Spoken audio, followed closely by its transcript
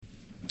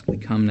We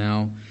come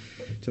now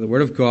to the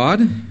Word of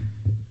God,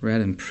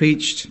 read and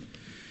preached.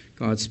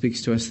 God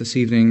speaks to us this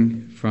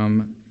evening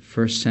from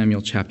 1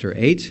 Samuel chapter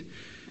 8,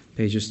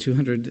 pages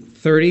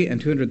 230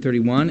 and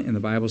 231 in the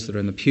Bibles that are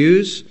in the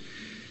pews.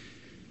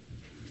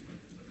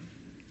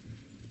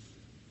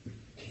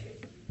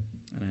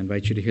 And I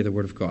invite you to hear the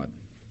Word of God.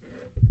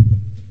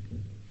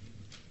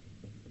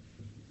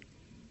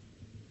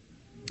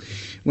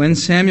 When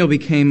Samuel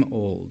became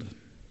old,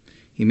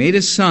 he made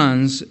his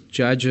sons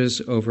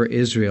judges over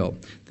Israel.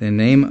 The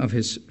name of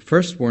his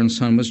firstborn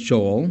son was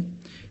Joel,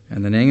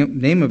 and the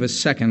name of his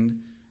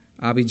second,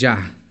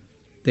 Abijah.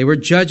 They were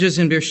judges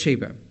in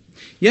Beersheba.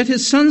 Yet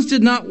his sons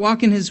did not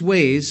walk in his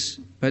ways,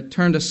 but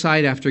turned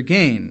aside after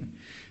gain.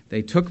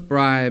 They took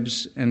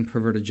bribes and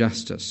perverted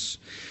justice.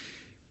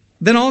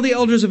 Then all the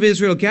elders of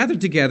Israel gathered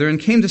together and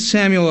came to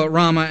Samuel at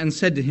Ramah and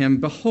said to him,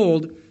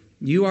 "Behold,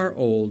 you are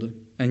old,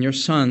 and your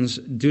sons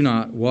do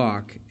not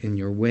walk in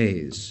your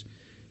ways.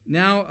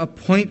 Now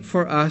appoint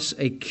for us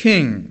a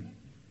king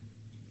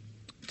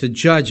to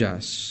judge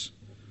us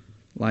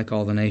like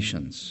all the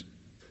nations."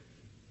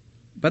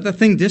 But the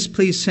thing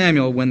displeased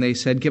Samuel when they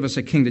said, "Give us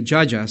a king to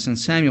judge us." And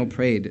Samuel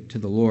prayed to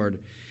the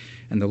Lord.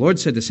 And the Lord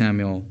said to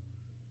Samuel,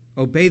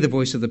 "Obey the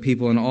voice of the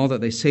people in all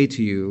that they say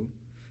to you,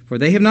 for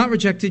they have not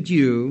rejected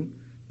you,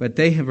 but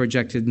they have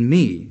rejected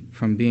me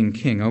from being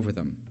king over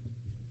them.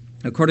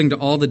 According to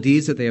all the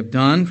deeds that they have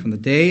done from the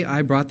day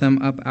I brought them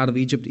up out of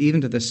Egypt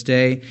even to this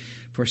day,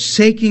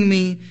 forsaking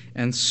me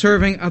and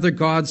serving other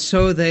gods,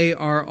 so they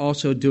are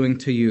also doing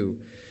to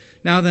you.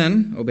 Now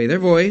then, obey their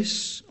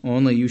voice,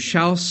 only you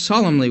shall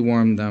solemnly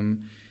warn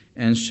them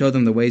and show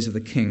them the ways of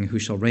the king who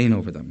shall reign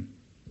over them."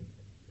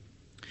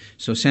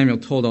 So Samuel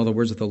told all the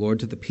words of the Lord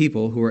to the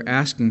people who were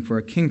asking for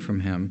a king from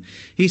him.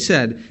 He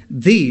said,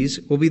 "These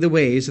will be the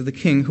ways of the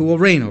king who will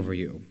reign over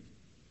you.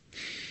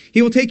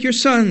 He will take your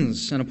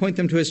sons and appoint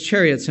them to his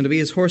chariots and to be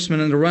his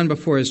horsemen and to run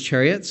before his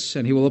chariots.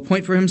 And he will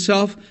appoint for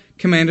himself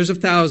commanders of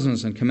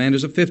thousands and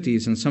commanders of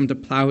 50s, and some to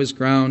plow his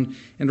ground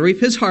and to reap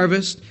his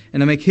harvest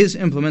and to make his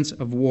implements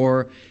of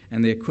war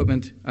and the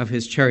equipment of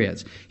his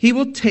chariots. He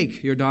will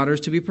take your daughters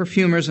to be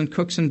perfumers and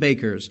cooks and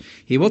bakers.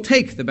 He will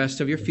take the best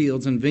of your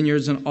fields and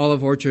vineyards and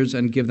olive orchards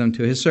and give them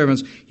to his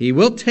servants. He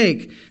will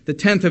take the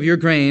tenth of your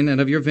grain and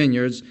of your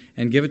vineyards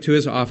and give it to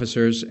his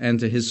officers and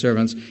to his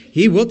servants.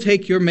 He will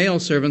take your male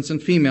servants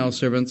and female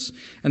servants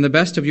and the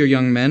best of your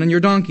young men and your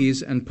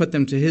donkeys and put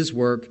them to his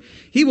work.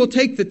 He will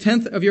take the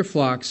tenth of your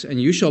flocks,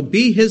 and you shall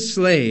be his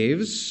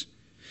slaves.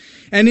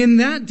 And in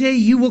that day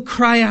you will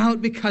cry out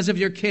because of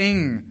your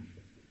king,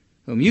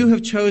 whom you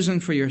have chosen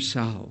for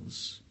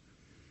yourselves.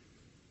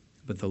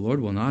 But the Lord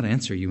will not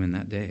answer you in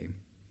that day."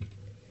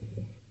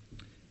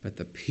 But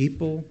the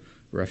people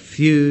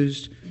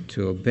refused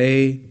to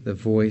obey the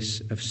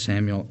voice of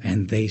Samuel,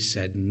 and they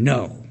said,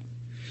 "No,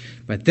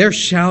 but there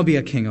shall be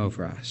a king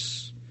over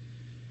us,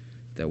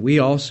 that we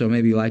also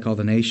may be like all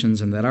the nations,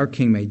 and that our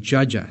king may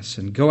judge us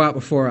and go out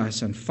before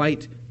us and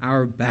fight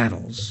our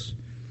battles."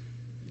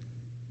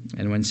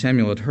 And when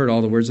Samuel had heard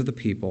all the words of the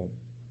people,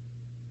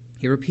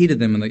 he repeated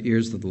them in the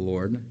ears of the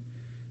Lord.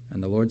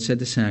 And the Lord said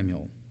to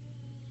Samuel,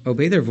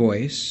 "Obey their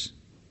voice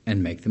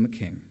and make them a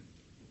king."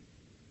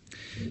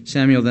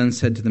 Samuel then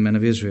said to the men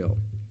of Israel,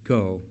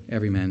 "Go,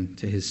 every man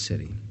to his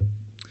city."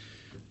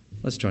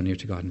 Let's draw near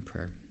to God in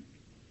prayer.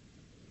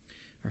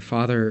 Our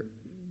Father,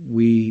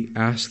 we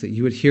ask that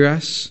you would hear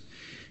us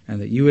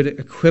and that you would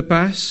equip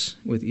us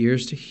with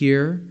ears to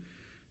hear,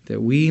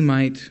 that we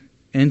might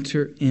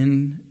enter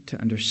in to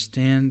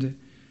understand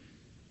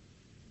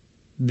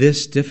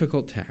this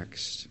difficult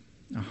text,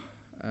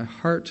 a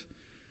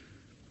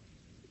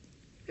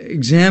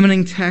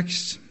heart-examining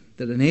text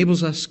that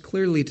enables us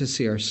clearly to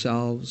see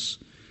ourselves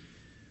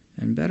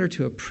and better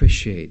to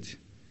appreciate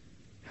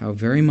how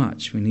very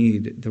much we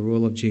need the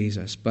rule of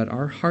Jesus. But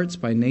our hearts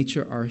by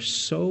nature are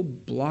so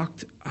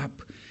blocked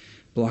up,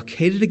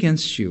 blockaded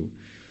against you,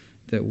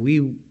 that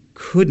we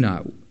would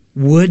not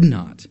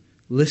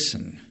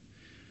listen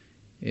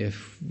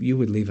if you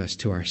would leave us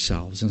to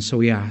ourselves. And so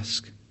we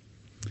ask,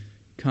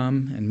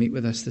 come and meet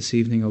with us this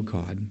evening, O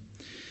God.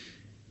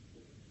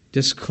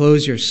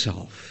 Disclose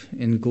yourself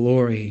in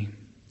glory,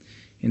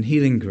 in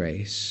healing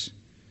grace,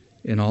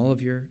 in all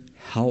of your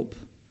help.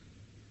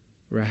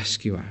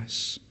 Rescue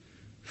us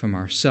from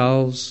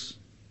ourselves,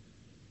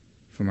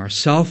 from our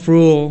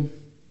self-rule,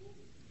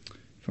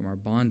 from our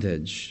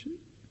bondage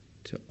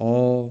to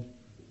all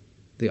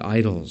the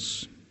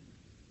idols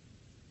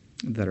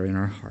that are in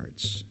our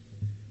hearts.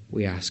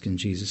 We ask in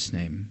Jesus'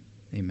 name.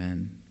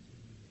 Amen.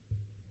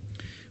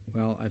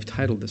 Well, I've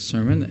titled this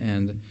sermon,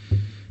 and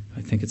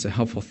I think it's a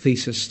helpful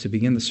thesis to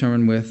begin the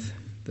sermon with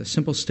the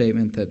simple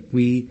statement that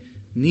we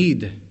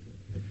need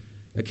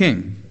a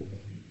king.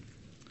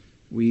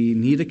 We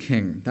need a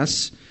king.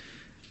 That's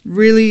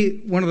really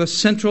one of the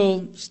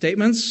central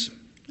statements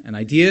and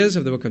ideas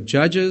of the book of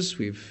Judges.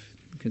 We've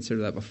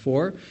considered that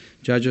before.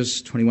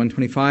 Judges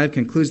 21-25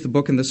 concludes the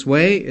book in this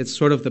way. It's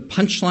sort of the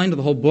punchline to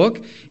the whole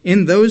book.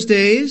 In those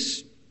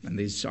days, and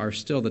these are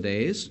still the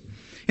days,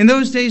 in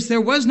those days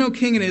there was no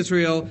king in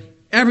Israel,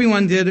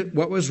 Everyone did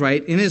what was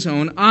right in his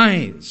own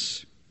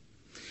eyes.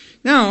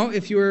 Now,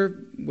 if you were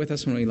with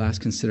us when we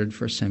last considered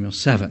 1 Samuel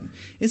 7,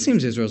 it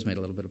seems Israel's made a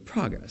little bit of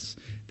progress.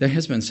 There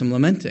has been some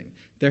lamenting.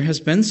 There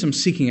has been some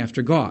seeking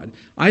after God.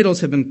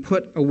 Idols have been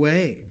put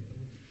away.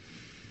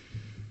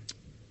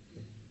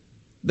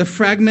 The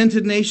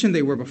fragmented nation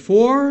they were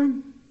before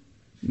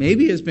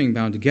maybe is being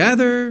bound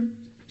together.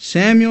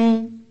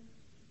 Samuel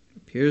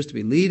appears to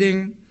be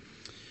leading.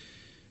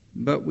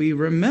 But we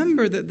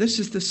remember that this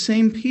is the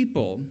same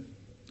people,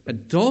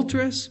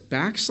 adulterous,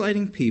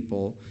 backsliding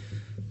people,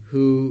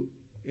 who,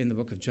 in the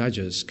book of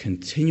Judges,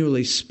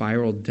 continually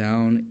spiraled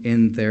down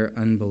in their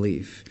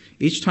unbelief.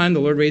 Each time the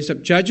Lord raised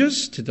up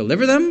judges to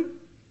deliver them.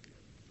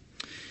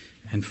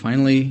 And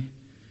finally,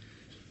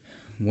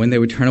 when they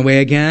would turn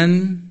away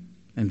again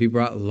and be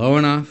brought low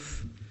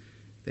enough,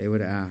 they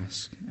would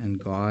ask. And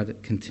God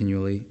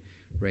continually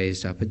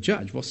raised up a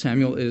judge. Well,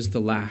 Samuel is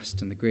the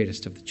last and the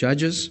greatest of the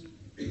judges.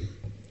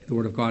 The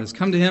word of God has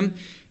come to him.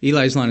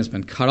 Eli's line has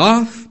been cut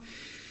off.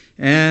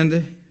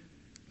 And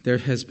there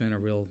has been a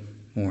real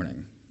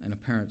mourning, an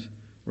apparent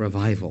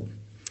revival.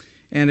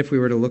 And if we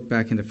were to look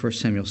back into 1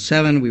 Samuel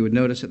 7, we would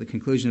notice at the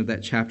conclusion of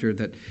that chapter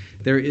that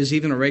there is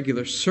even a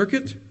regular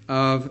circuit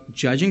of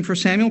judging for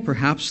Samuel,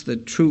 perhaps the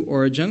true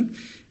origin,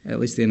 at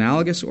least the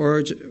analogous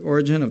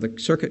origin of the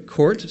circuit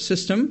court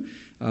system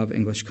of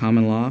English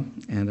common law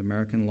and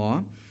American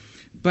law.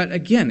 But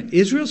again,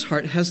 Israel's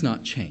heart has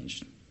not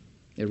changed.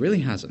 It really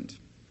hasn't.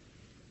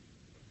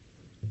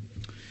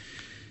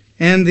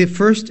 And the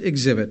first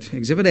exhibit,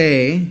 Exhibit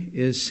A,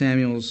 is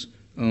Samuel's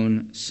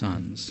own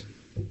sons.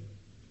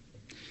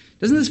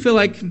 Doesn't this feel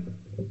like,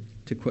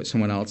 to quote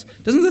someone else,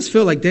 doesn't this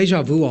feel like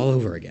deja vu all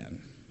over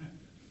again?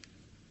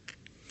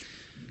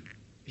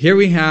 Here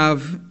we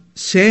have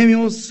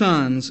Samuel's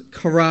sons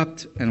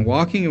corrupt and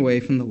walking away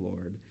from the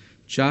Lord,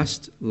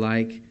 just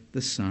like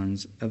the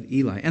sons of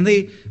Eli. And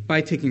they, by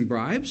taking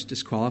bribes,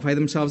 disqualify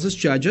themselves as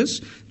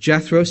judges.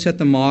 Jethro set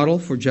the model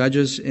for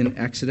judges in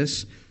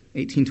Exodus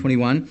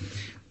 18:21.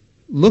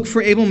 Look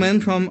for able men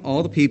from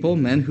all the people,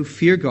 men who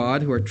fear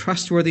God, who are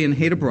trustworthy and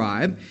hate a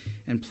bribe,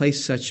 and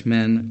place such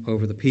men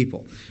over the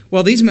people.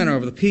 Well, these men are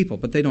over the people,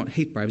 but they don't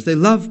hate bribes. They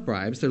love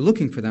bribes. They're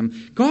looking for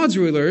them. God's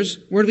rulers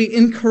were to be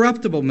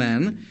incorruptible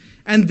men,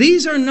 and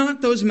these are not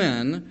those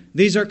men.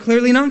 These are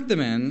clearly not the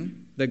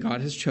men that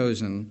God has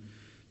chosen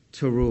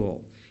to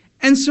rule.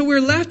 And so we're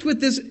left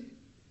with this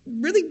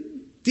really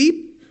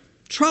deep,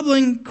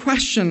 troubling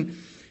question.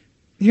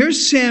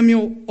 Here's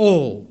Samuel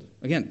old.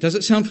 Again, does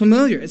it sound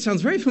familiar? It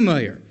sounds very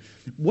familiar.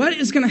 What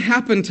is going to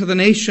happen to the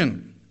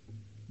nation?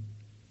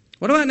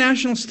 What about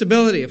national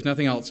stability, if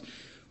nothing else?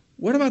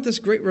 What about this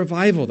great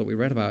revival that we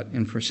read about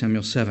in 1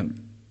 Samuel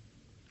 7?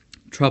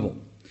 Trouble.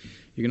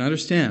 You can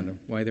understand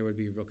why there would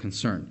be real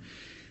concern.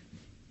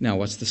 Now,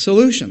 what's the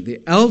solution?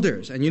 The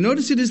elders. And you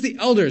notice it is the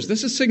elders.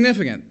 This is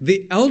significant.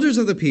 The elders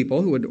of the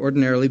people, who would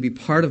ordinarily be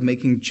part of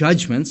making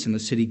judgments in the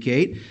city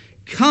gate,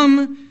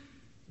 come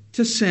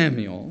to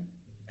Samuel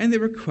and they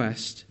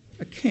request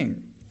a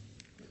king.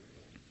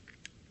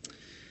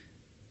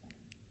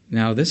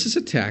 Now, this is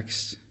a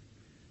text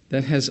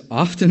that has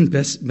often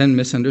been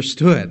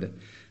misunderstood,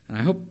 and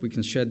I hope we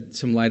can shed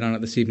some light on it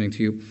this evening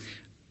to you,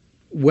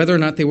 whether or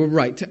not they were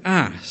right to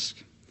ask.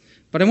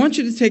 But I want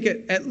you to take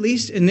it, at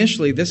least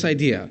initially, this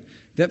idea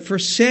that for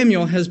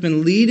Samuel has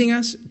been leading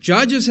us,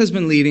 Judges has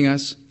been leading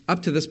us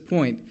up to this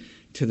point,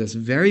 to this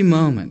very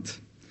moment,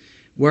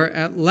 where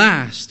at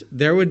last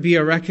there would be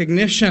a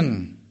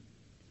recognition.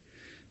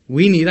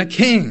 We need a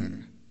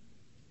king,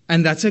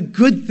 and that's a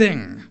good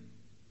thing.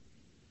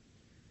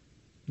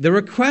 The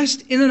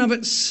request in and of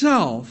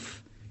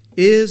itself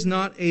is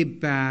not a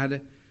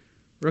bad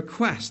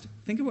request.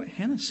 Think of what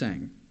Hannah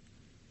sang.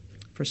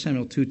 1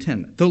 Samuel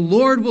 2:10. The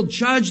Lord will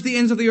judge the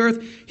ends of the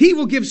earth. He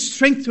will give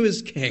strength to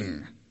his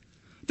king.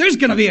 There's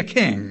going to be a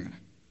king.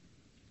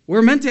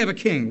 We're meant to have a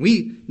king.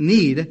 We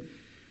need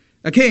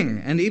a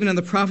king. And even in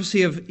the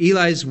prophecy of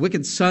Eli's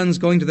wicked sons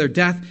going to their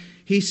death,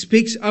 he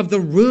speaks of the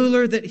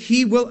ruler that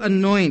he will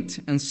anoint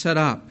and set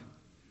up.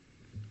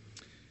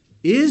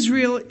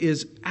 Israel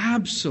is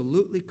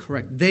absolutely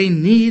correct. They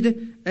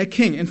need a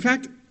king. In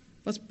fact,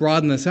 let's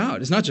broaden this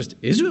out. It's not just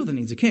Israel that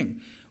needs a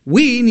king.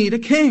 We need a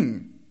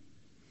king.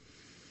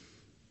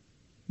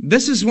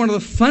 This is one of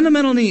the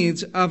fundamental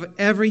needs of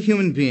every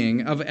human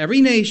being, of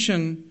every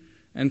nation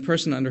and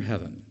person under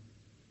heaven.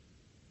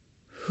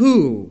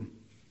 Who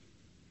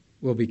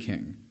will be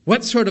king?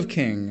 What sort of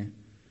king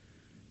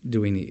do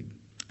we need?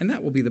 And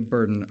that will be the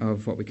burden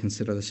of what we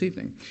consider this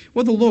evening.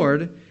 Well, the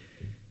Lord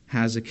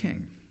has a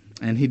king,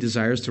 and he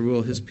desires to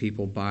rule his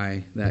people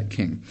by that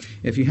king.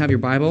 If you have your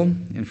Bible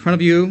in front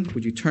of you,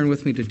 would you turn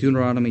with me to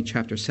Deuteronomy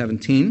chapter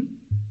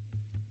 17,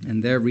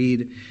 and there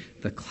read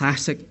the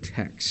classic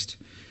text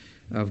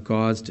of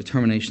God's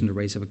determination to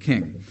raise up a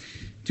king.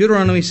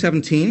 Deuteronomy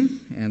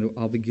 17, and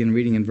I'll begin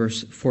reading in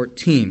verse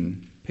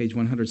 14, page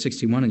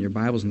 161 in your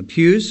Bibles in the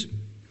pews.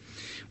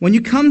 When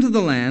you come to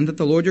the land that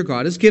the Lord your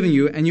God has given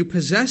you, and you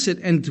possess it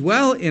and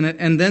dwell in it,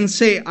 and then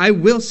say, I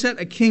will set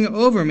a king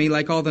over me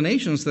like all the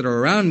nations that are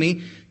around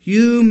me,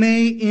 you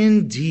may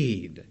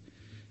indeed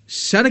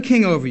set a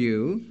king over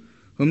you,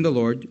 whom the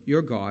Lord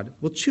your God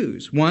will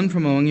choose. One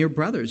from among your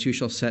brothers you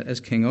shall set as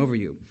king over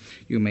you.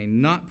 You may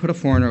not put a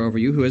foreigner over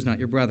you who is not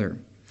your brother.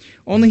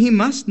 Only he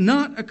must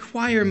not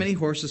acquire many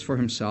horses for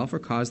himself or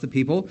cause the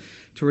people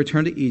to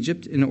return to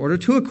Egypt in order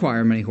to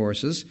acquire many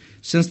horses,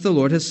 since the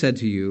Lord has said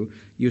to you,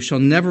 you shall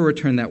never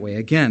return that way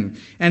again.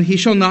 And he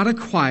shall not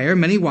acquire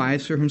many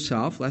wives for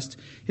himself, lest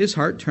his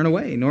heart turn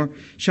away, nor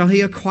shall he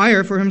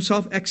acquire for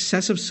himself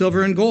excessive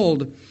silver and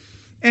gold.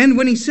 And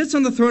when he sits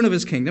on the throne of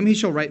his kingdom, he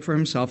shall write for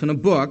himself in a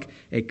book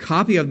a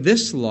copy of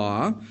this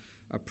law,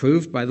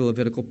 approved by the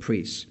Levitical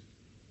priests.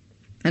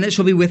 And it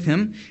shall be with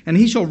him, and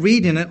he shall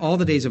read in it all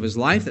the days of his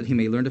life, that he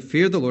may learn to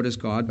fear the Lord his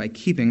God by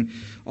keeping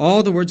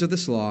all the words of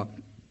this law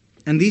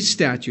and these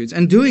statutes,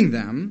 and doing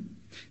them,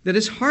 that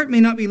his heart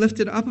may not be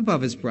lifted up above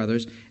his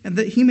brothers, and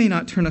that he may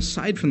not turn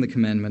aside from the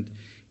commandment,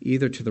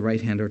 either to the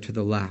right hand or to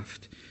the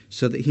left,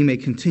 so that he may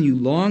continue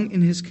long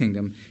in his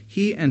kingdom,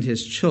 he and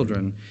his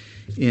children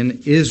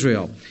in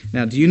Israel.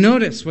 Now, do you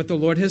notice what the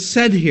Lord has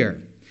said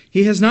here?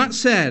 He has not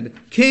said,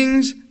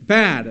 kings,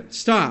 bad,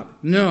 stop.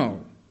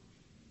 No.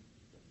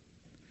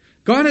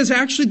 God has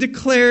actually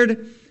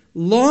declared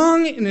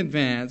long in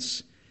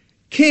advance,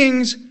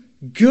 kings,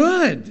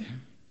 good,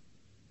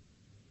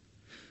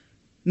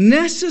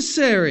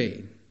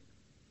 necessary.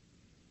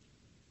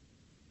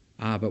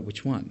 But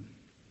which one?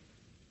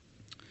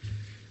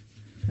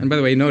 And by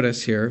the way,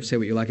 notice here, say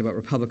what you like about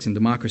republics and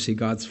democracy,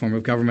 God's form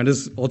of government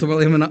is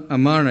ultimately a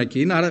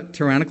monarchy, not a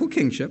tyrannical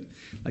kingship,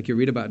 like you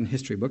read about in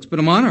history books, but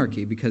a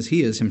monarchy because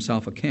he is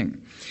himself a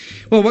king.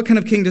 Well, what kind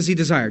of king does he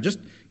desire? Just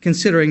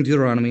considering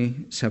Deuteronomy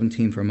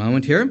 17 for a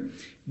moment here.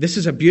 This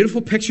is a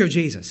beautiful picture of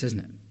Jesus, isn't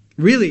it?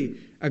 Really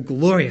a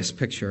glorious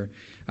picture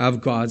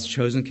of God's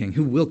chosen king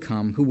who will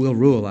come, who will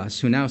rule us,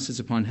 who now sits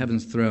upon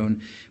heaven's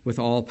throne with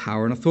all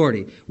power and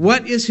authority.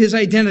 What is his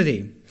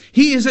identity?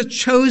 He is a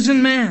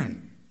chosen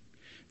man.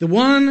 The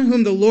one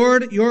whom the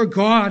Lord your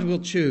God will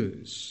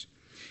choose.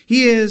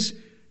 He is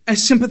a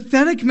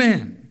sympathetic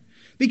man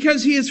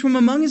because he is from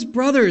among his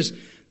brothers.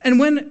 And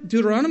when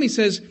Deuteronomy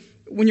says,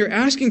 when you're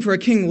asking for a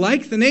king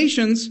like the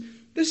nations,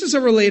 this is a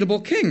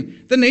relatable king.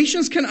 The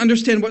nations can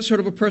understand what sort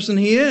of a person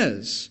he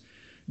is.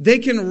 They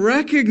can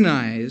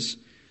recognize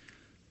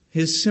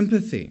his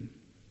sympathy.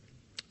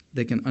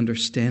 They can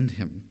understand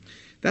him.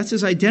 That's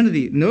his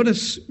identity.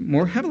 Notice,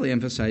 more heavily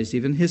emphasized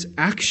even, his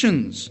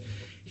actions.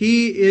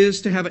 He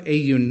is to have a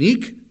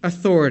unique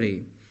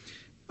authority,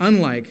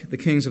 unlike the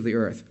kings of the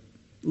earth.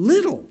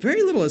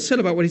 Very little is said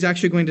about what he's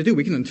actually going to do.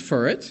 We can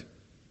infer it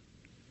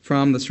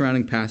from the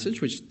surrounding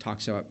passage, which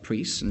talks about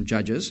priests and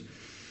judges.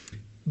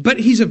 But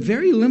he's a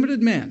very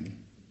limited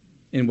man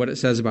in what it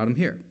says about him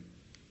here.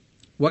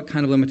 What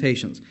kind of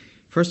limitations?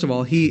 First of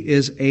all, he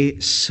is a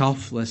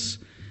selfless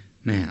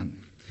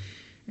man.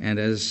 And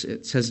as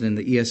it says in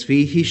the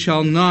ESV, he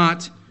shall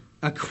not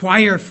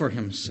acquire for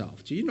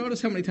himself. Do you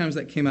notice how many times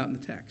that came out in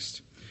the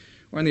text?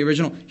 Or in the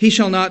original, he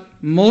shall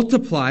not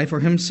multiply for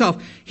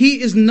himself.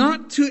 He is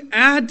not to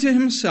add to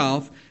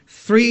himself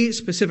three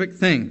specific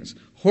things.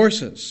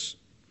 Horses.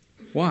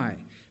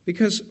 Why?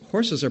 Because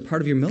horses are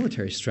part of your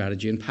military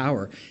strategy and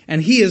power.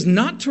 And he is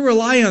not to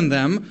rely on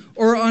them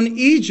or on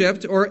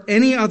Egypt or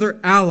any other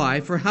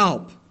ally for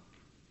help.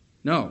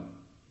 No.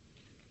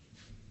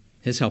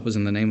 His help is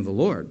in the name of the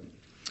Lord.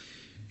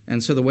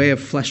 And so the way of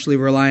fleshly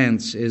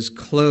reliance is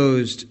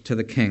closed to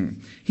the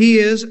king. He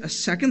is, a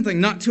second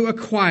thing, not to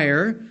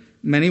acquire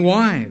many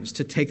wives,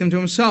 to take them to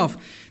himself.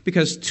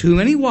 Because too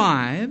many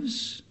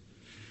wives,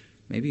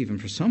 maybe even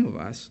for some of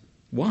us,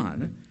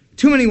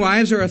 too many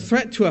wives are a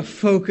threat to a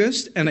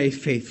focused and a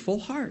faithful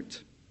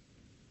heart.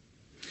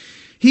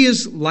 He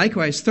is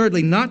likewise,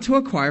 thirdly, not to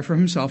acquire for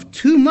himself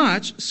too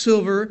much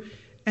silver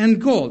and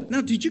gold.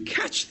 Now, did you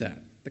catch that?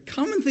 The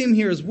common theme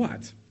here is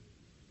what?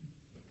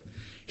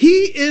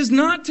 He is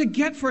not to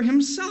get for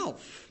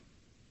himself.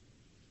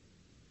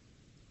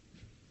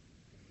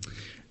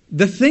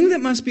 The thing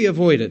that must be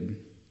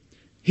avoided,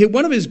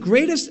 one of his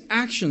greatest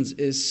actions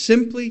is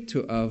simply to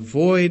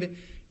avoid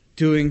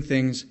doing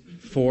things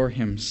for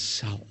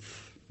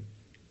himself.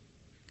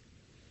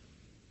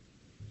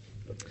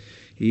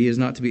 He is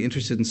not to be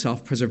interested in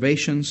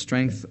self-preservation,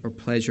 strength, or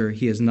pleasure.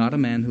 He is not a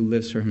man who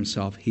lives for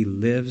himself. He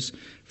lives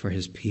for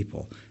his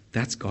people.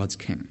 That's God's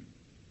king.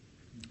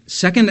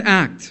 Second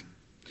act.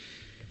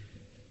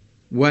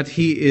 What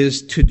he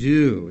is to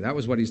do. That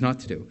was what he's not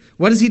to do.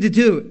 What is he to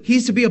do?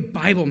 He's to be a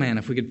Bible man,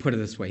 if we could put it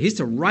this way. He's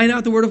to write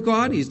out the Word of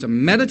God. He's to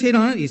meditate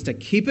on it. He's to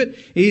keep it.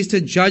 He's to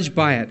judge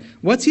by it.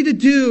 What's he to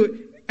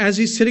do as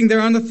he's sitting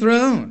there on the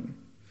throne?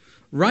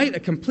 Write a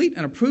complete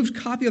and approved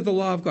copy of the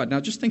law of God. Now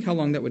just think how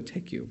long that would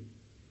take you.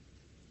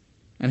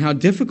 And how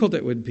difficult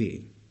it would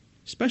be.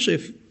 Especially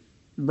if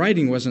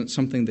writing wasn't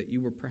something that you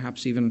were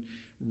perhaps even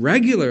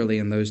regularly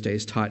in those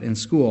days taught in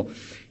school.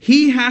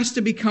 He has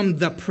to become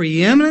the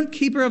preeminent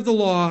keeper of the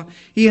law.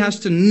 He has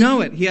to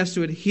know it. He has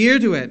to adhere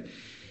to it.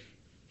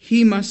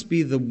 He must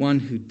be the one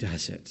who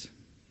does it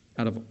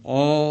out of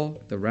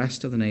all the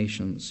rest of the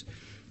nations.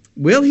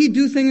 Will he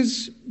do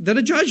things that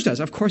a judge does?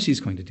 Of course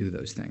he's going to do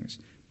those things.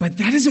 But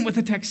that isn't what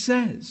the text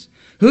says.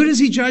 Who does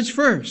he judge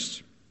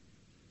first?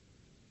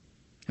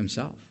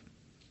 Himself.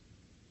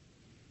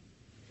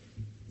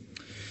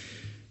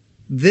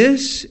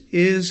 This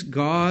is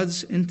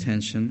God's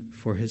intention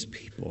for his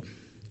people.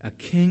 A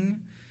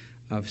king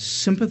of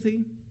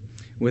sympathy,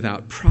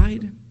 without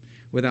pride,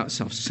 without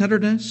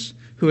self-centeredness,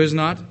 who is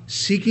not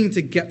seeking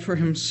to get for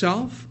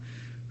himself,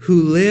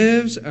 who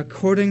lives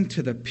according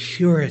to the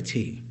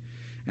purity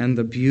and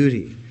the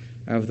beauty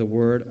of the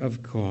Word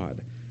of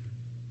God.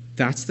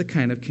 That's the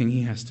kind of king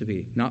he has to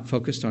be, not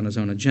focused on his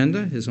own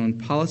agenda, his own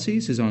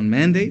policies, his own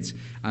mandates,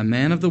 a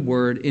man of the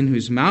Word, in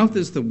whose mouth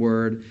is the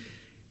Word,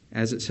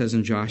 as it says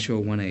in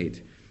Joshua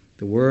 1:8.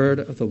 The word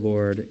of the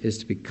Lord is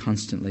to be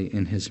constantly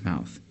in his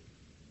mouth.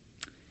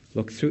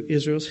 Look through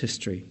Israel's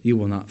history. You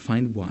will not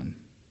find one.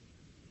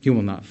 You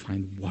will not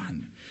find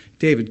one.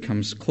 David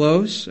comes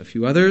close, a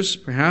few others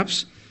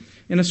perhaps,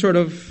 in a sort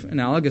of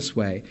analogous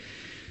way.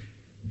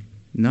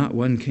 Not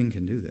one king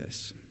can do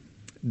this.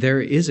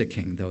 There is a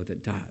king, though,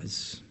 that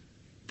does.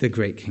 The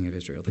great king of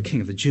Israel, the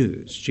king of the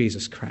Jews,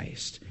 Jesus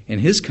Christ. In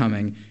his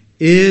coming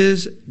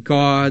is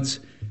God's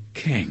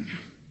king.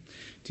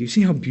 Do you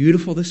see how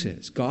beautiful this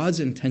is? God's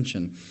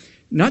intention,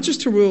 not just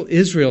to rule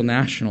Israel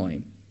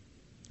nationally,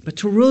 but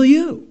to rule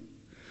you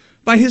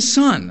by his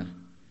Son.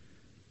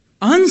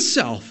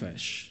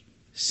 Unselfish,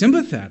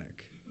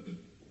 sympathetic,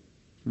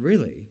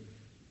 really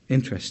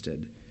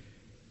interested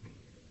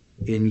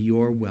in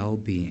your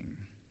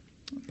well-being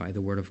by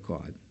the Word of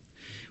God.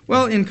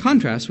 Well, in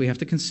contrast, we have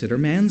to consider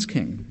man's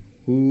king.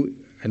 Who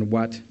and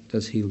what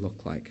does he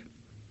look like?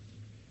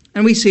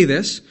 And we see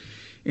this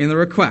in the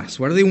request.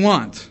 What do they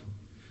want?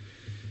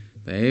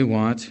 They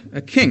want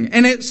a king.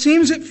 And it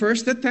seems at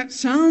first that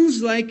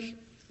sounds like,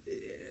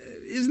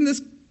 isn't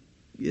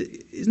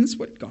this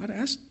what God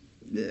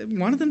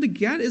wanted them to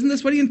get? Isn't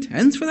this what he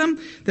intends for them?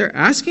 They're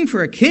asking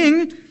for a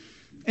king,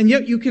 and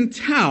yet you can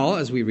tell,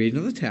 as we read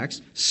into the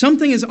text,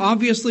 something is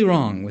obviously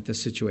wrong with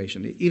this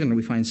situation. Even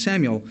we find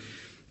Samuel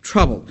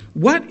troubled.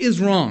 What is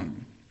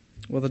wrong?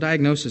 Well, the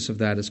diagnosis of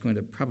that is going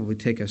to probably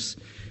take us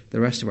the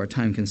rest of our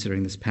time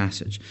considering this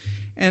passage.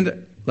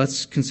 And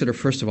let's consider,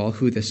 first of all,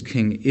 who this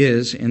king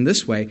is in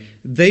this way.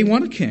 They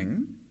want a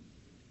king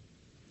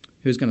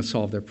who's going to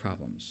solve their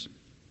problems.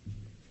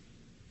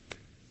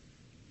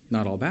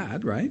 Not all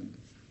bad, right?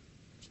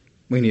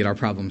 We need our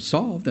problems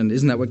solved, and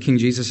isn't that what King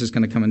Jesus is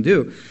going to come and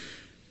do?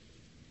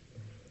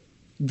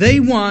 They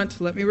want,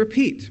 let me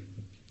repeat,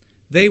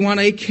 they want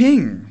a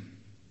king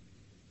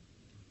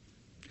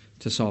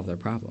to solve their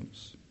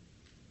problems.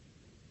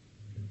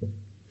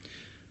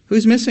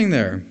 Who's missing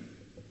there?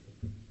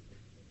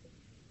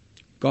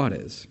 God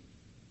is.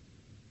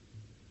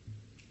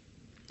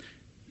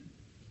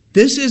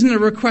 This isn't a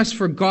request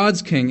for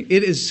God's king.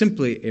 It is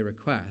simply a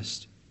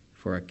request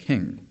for a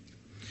king.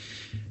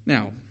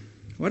 Now,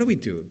 what do we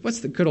do?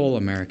 What's the good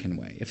old American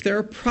way? If there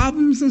are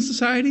problems in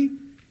society,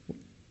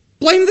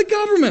 blame the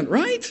government,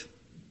 right?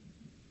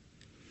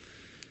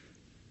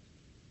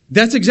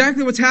 That's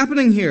exactly what's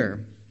happening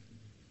here.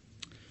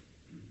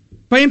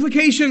 By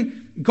implication,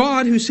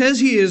 God, who says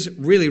he is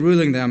really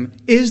ruling them,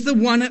 is the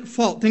one at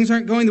fault. Things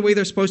aren't going the way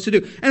they're supposed to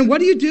do. And what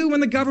do you do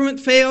when the government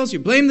fails? You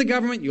blame the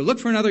government, you look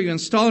for another, you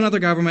install another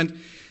government.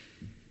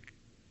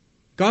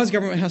 God's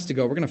government has to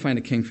go. We're going to find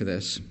a king for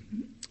this.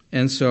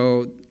 And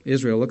so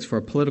Israel looks for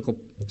a political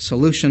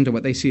solution to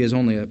what they see as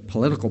only a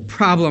political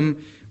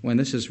problem, when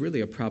this is really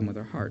a problem with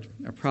their heart,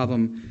 a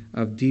problem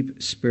of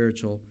deep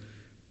spiritual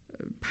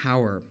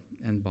power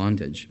and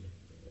bondage.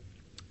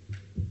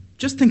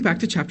 Just think back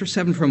to chapter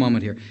 7 for a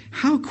moment here.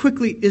 How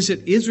quickly is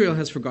it Israel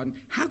has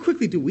forgotten? How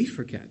quickly do we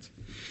forget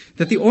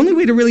that the only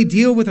way to really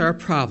deal with our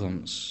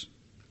problems,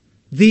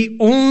 the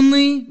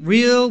only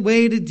real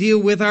way to deal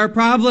with our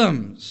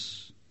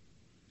problems,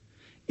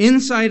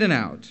 inside and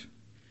out,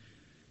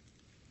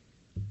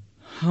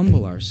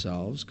 humble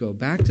ourselves, go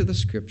back to the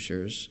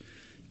Scriptures,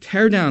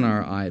 tear down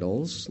our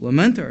idols,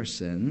 lament our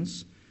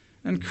sins,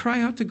 and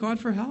cry out to God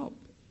for help.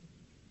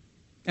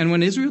 And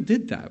when Israel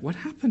did that, what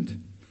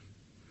happened?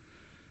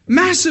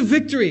 Massive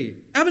victory.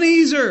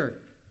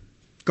 Ebenezer.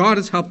 God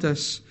has helped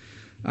us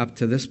up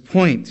to this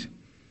point.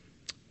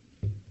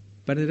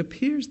 But it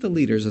appears the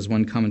leaders, as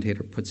one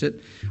commentator puts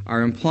it,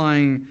 are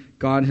implying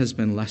God has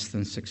been less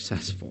than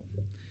successful,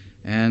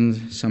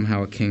 and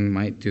somehow a king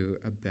might do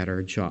a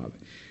better job.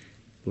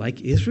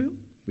 Like Israel,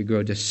 we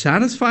grow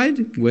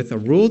dissatisfied with a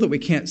rule that we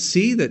can't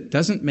see, that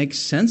doesn't make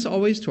sense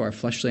always to our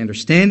fleshly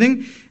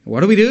understanding.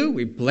 What do?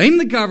 We blame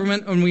the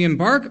government, and we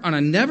embark on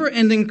a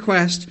never-ending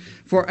quest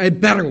for a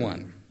better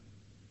one.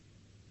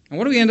 And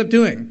what do we end up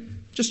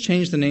doing? Just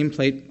change the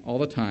nameplate all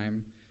the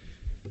time,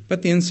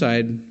 but the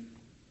inside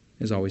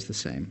is always the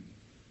same.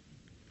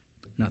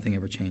 Nothing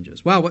ever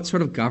changes. Well, what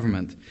sort of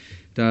government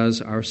does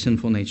our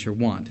sinful nature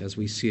want, as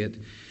we see it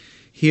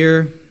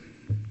here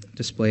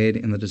displayed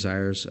in the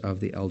desires of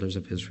the elders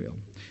of Israel?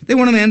 They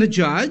want a man to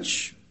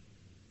judge.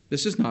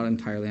 This is not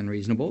entirely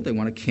unreasonable. They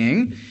want a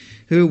king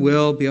who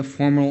will be a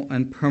formal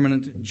and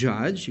permanent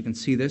judge. You can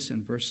see this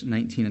in verse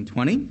 19 and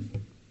 20.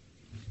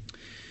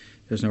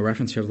 There's no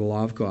reference here to the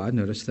law of God.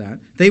 Notice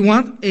that. They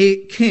want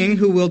a king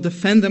who will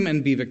defend them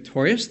and be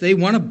victorious. They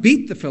want to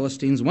beat the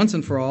Philistines once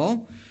and for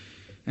all,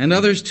 and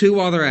others too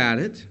while they're at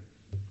it.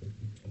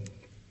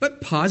 But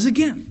pause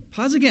again.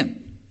 Pause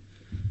again.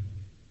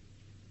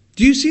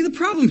 Do you see the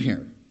problem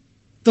here?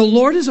 The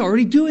Lord is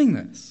already doing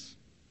this.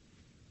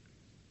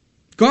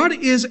 God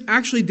is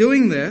actually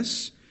doing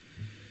this,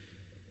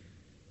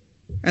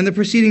 and the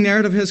preceding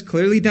narrative has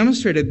clearly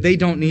demonstrated they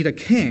don't need a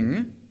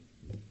king.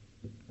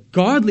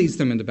 God leads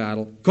them into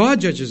battle.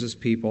 God judges his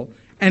people,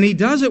 and he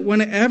does it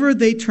whenever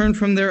they turn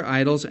from their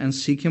idols and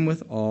seek him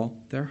with all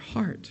their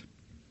heart.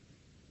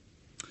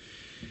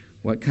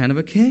 What kind of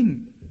a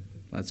king?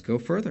 Let's go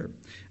further.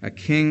 A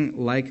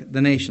king like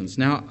the nations.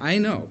 Now, I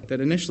know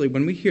that initially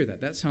when we hear that,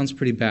 that sounds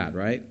pretty bad,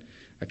 right?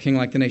 A king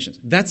like the nations.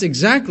 That's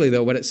exactly,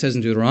 though, what it says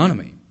in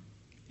Deuteronomy.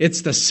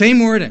 It's the same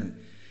wording.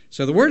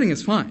 So the wording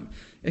is fine,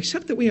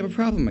 except that we have a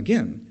problem,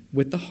 again,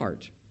 with the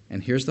heart.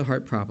 And here's the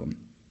heart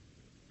problem.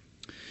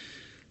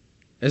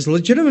 As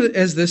legitimate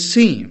as this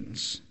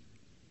seems,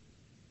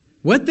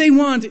 what they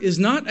want is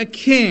not a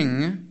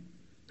king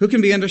who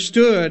can be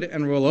understood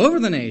and rule over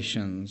the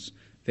nations.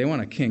 They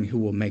want a king who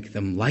will make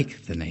them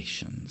like the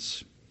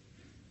nations.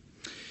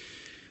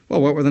 Well,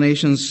 what were the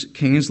nations'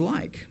 kings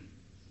like?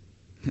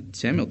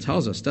 Samuel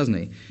tells us, doesn't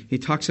he? He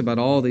talks about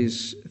all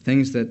these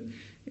things that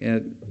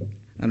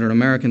under an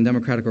American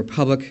democratic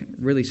republic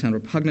really sound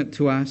repugnant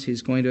to us.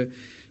 He's going to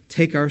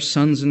take our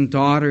sons and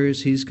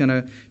daughters. He's going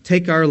to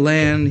take our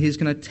land. He's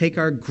going to take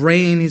our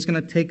grain. He's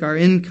going to take our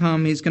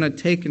income. He's going to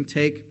take and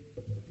take.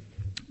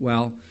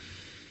 Well,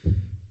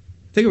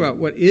 think about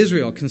what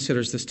Israel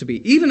considers this to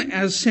be. Even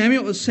as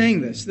Samuel is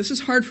saying this is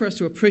hard for us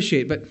to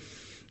appreciate, but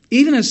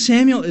even as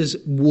Samuel is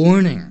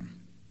warning,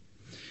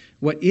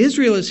 what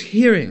Israel is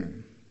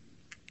hearing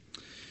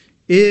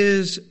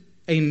is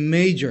a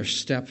major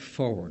step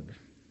forward.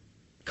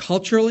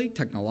 Culturally,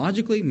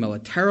 technologically,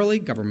 militarily,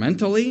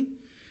 governmentally,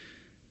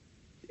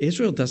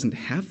 Israel doesn't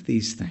have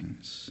these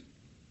things.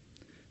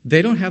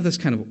 They don't have this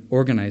kind of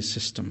organized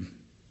system.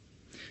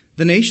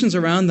 The nations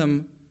around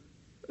them,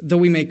 though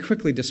we may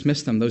quickly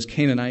dismiss them, those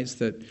Canaanites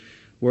that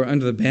were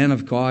under the ban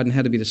of God and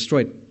had to be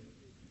destroyed,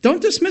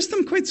 don't dismiss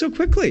them quite so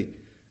quickly.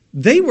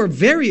 They were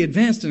very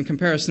advanced in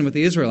comparison with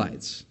the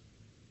Israelites.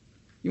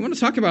 You want to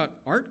talk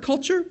about art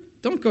culture?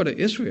 Don't go to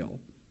Israel.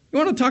 You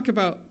want to talk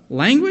about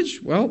language?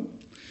 Well,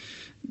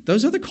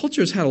 those other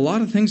cultures had a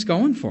lot of things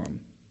going for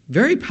them.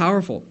 Very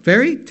powerful,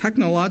 very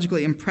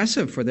technologically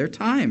impressive for their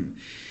time.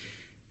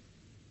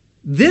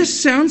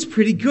 This sounds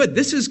pretty good.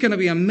 This is going to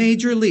be a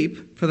major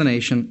leap for the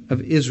nation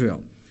of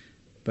Israel.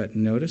 But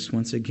notice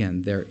once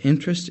again, their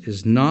interest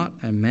is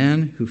not a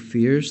man who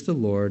fears the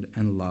Lord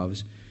and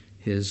loves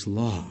his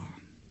law.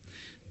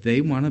 They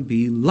want to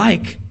be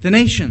like the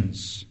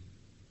nations.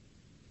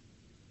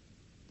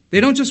 They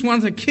don't just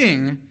want a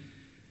king,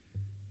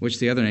 which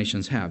the other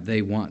nations have.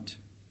 They want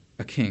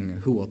a king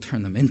who will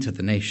turn them into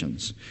the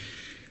nations.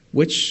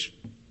 Which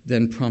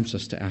then prompts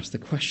us to ask the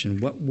question,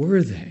 what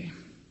were they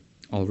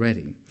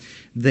already?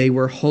 They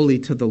were holy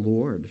to the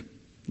Lord.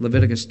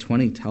 Leviticus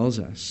 20 tells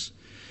us,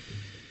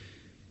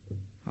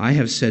 I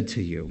have said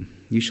to you,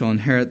 you shall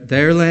inherit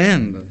their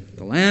land,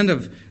 the land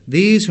of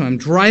these whom I'm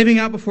driving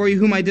out before you,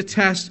 whom I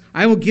detest.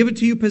 I will give it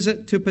to you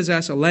to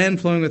possess a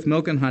land flowing with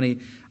milk and honey.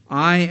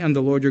 I am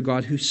the Lord your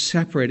God who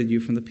separated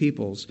you from the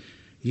peoples.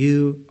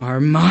 You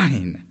are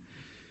mine.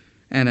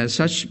 And as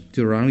such,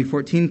 Deuteronomy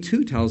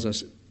 14:2 tells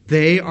us,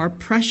 they are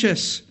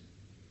precious.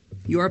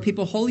 You are a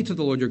people holy to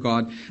the Lord your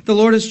God. The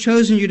Lord has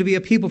chosen you to be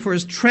a people for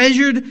his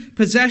treasured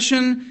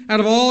possession out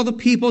of all the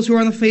peoples who are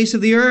on the face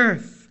of the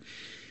earth.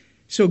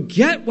 So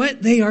get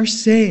what they are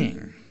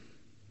saying.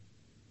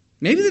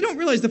 Maybe they don't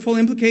realize the full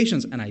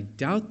implications, and I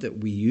doubt that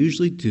we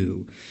usually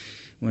do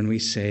when we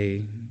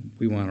say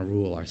we want to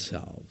rule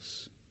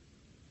ourselves.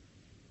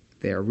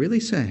 They are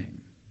really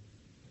saying,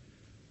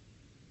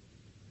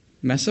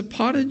 mess of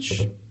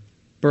pottage,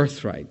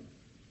 birthright.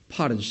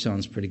 Pottage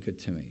sounds pretty good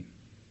to me.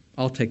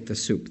 I'll take the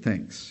soup,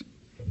 thanks.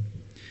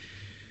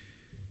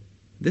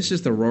 This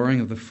is the roaring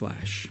of the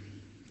flesh,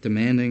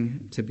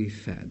 demanding to be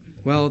fed.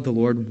 Well, the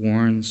Lord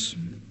warns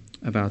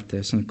about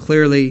this, and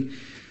clearly,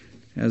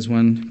 as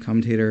one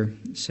commentator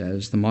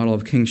says, the model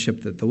of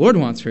kingship that the Lord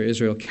wants for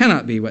Israel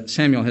cannot be what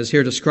Samuel has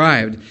here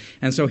described.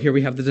 And so here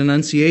we have the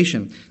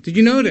denunciation. Did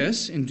you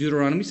notice in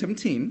Deuteronomy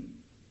 17,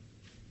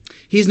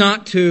 he's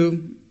not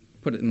to,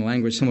 put it in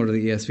language similar to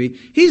the ESV,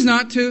 he's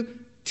not to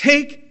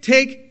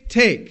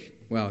take.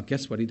 Well,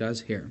 guess what he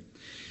does here?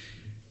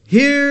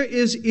 Here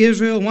is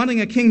Israel wanting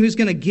a king who's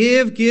going to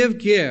give.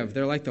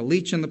 They're like the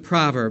leech in the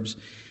Proverbs.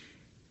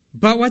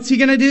 But what's he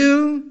going to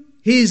do?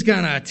 He's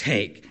going to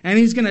take, and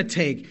he's going to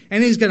take,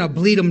 and he's going to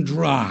bleed them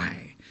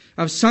dry.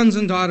 Of sons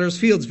and daughters,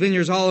 fields,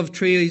 vineyards, olive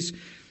trees,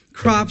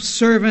 crops,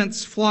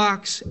 servants,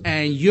 flocks,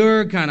 and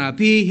you're going to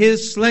be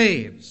his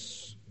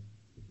slaves.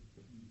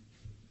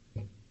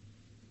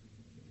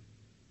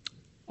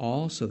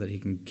 All so that he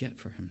can get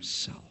for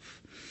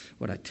himself.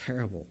 What a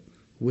terrible,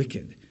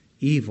 wicked,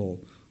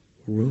 evil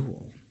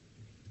rule.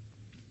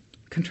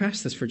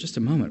 Contrast this for just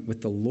a moment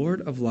with the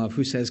Lord of love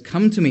who says,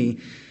 "Come to me,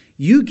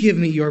 you give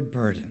me your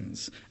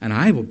burdens, and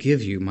I will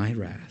give you my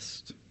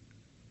rest."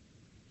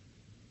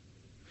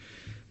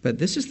 But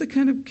this is the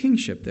kind of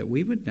kingship that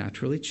we would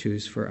naturally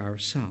choose for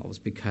ourselves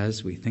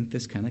because we think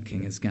this kind of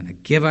king is going to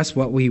give us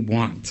what we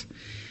want.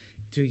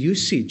 Do you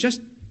see?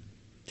 Just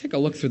take a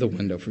look through the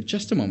window for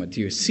just a moment.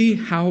 Do you see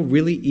how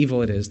really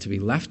evil it is to be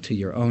left to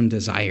your own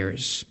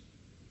desires?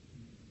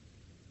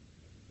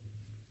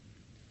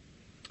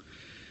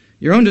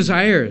 Your own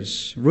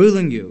desires,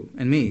 ruling you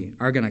and me,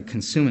 are going to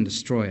consume and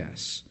destroy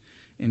us.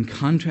 In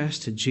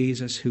contrast to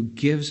Jesus, who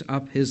gives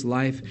up his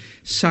life,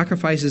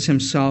 sacrifices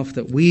himself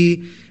that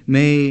we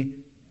may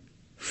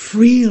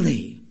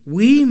freely,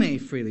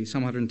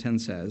 Psalm 110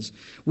 says,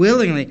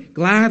 willingly,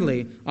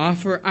 gladly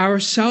offer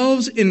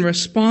ourselves in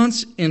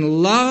response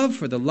in love,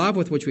 for the love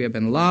with which we have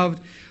been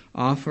loved,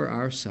 offer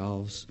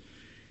ourselves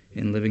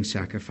in living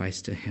sacrifice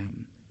to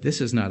him. This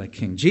is not a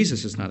king.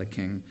 Jesus is not a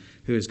king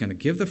who is going to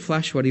give the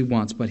flesh what he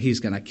wants, but he's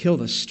going to kill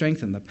the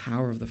strength and the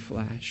power of the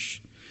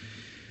flesh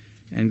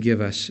and give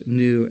us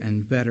new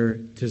and better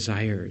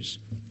desires.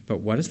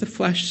 But what does the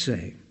flesh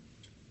say?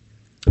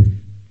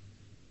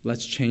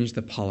 Let's change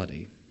the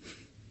polity.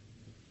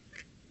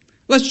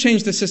 Let's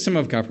change the system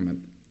of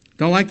government.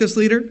 Don't like this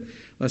leader?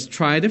 Let's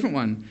try a different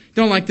one.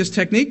 Don't like this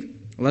technique?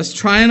 Let's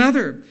try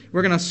another.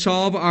 We're going to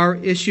solve our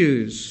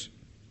issues.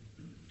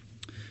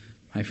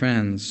 My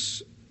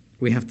friends,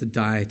 we have to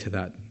die to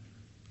that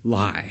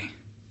lie.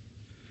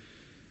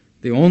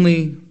 The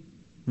only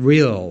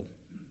real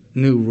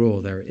new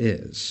rule there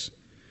is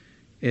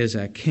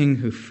a king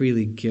who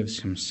freely gives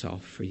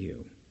himself for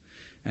you.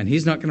 And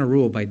he's not going to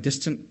rule by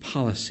distant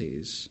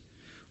policies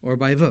or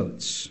by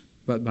votes,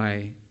 but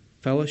by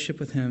fellowship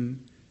with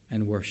him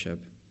and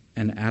worship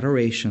and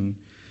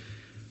adoration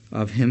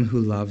of him who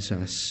loves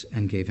us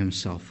and gave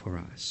himself for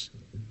us.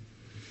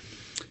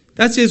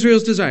 That's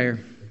Israel's desire.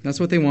 That's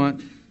what they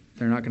want.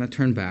 They're not going to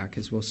turn back,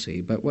 as we'll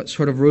see. But what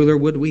sort of ruler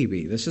would we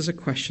be? This is a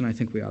question I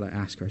think we ought to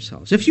ask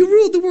ourselves. If you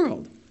ruled the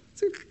world,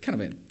 it's kind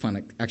of a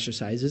fun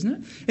exercise, isn't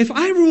it? If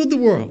I ruled the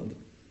world,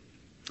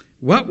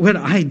 what would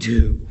I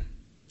do?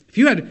 If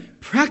you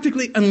had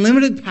practically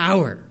unlimited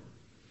power,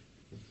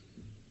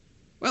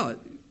 well, it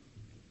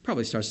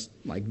probably starts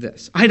like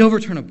this. I'd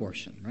overturn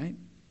abortion, right?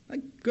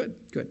 Like,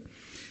 good.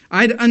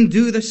 I'd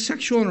undo the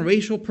sexual and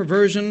racial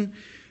perversion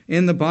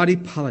in the body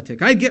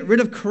politic. I'd get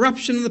rid of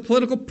corruption in the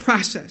political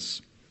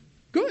process.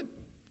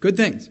 Good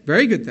things,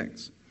 very good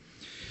things.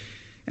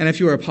 And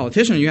if you were a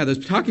politician and you had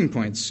those talking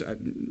points,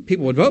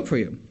 people would vote for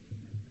you.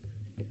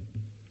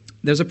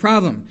 There's a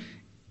problem.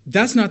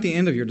 That's not the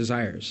end of your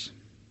desires.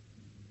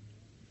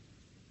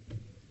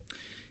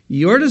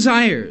 Your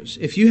desires,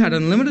 if you had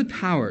unlimited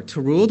power to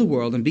rule the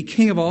world and be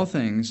king of all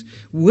things,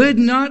 would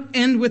not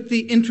end with the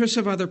interests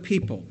of other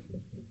people.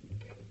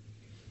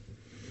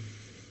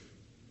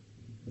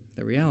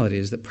 The reality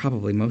is that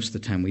probably most of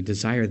the time we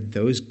desire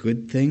those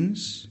good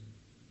things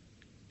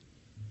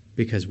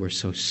because we're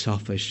so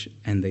selfish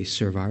and they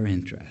serve our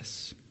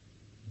interests.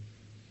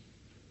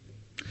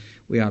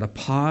 We ought to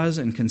pause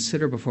and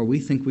consider before we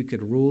think we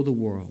could rule the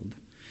world.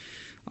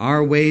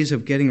 Our ways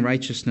of getting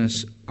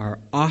righteousness are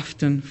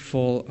often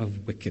full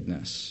of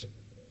wickedness.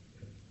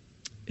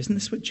 Isn't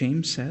this what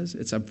James says?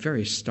 It's a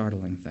very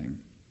startling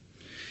thing.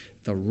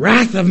 The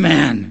wrath of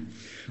man.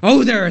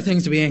 Oh, there are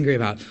things to be angry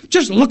about.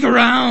 Just look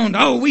around.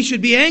 Oh, we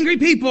should be angry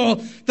people.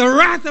 The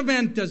wrath of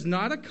man does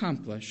not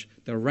accomplish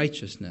the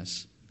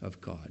righteousness of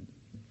God.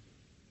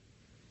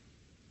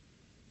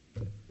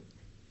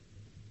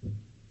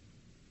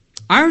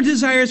 Our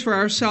desires for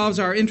ourselves,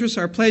 our interests,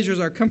 our pleasures,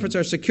 our comforts,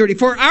 our security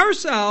for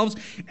ourselves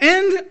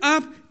end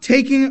up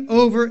taking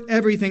over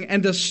everything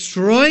and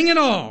destroying it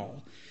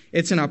all.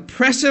 It's an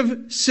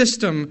oppressive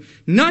system,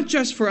 not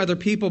just for other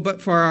people,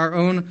 but for our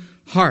own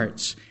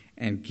hearts.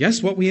 And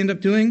guess what we end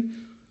up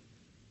doing?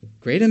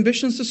 Great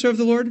ambitions to serve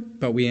the Lord,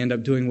 but we end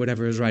up doing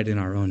whatever is right in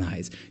our own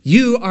eyes.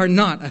 You are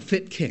not a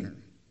fit king,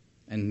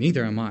 and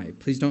neither am I.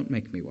 Please don't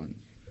make me one.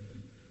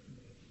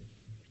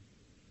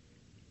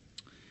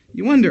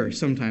 You wonder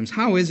sometimes,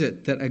 how is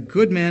it that a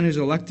good man who's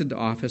elected to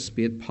office,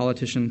 be it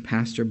politician,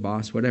 pastor,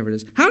 boss, whatever it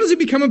is, how does he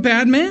become a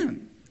bad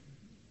man?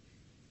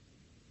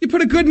 You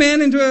put a good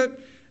man into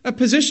a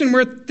position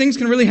where things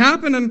can really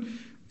happen, and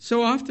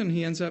so often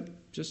he ends up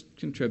just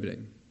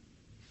contributing.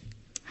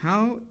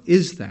 How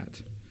is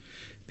that?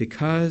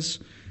 Because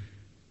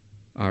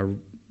our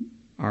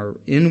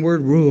inward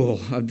rule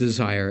of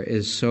desire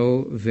is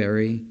so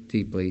very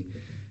deeply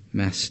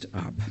messed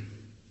up.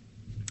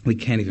 We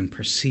can't even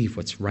perceive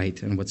what's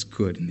right and what's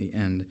good in the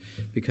end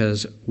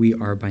because we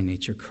are by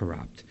nature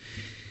corrupt.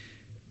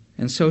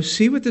 And so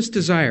see with this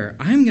desire,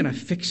 I'm going to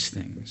fix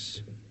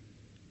things.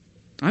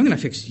 I'm going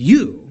to fix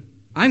you.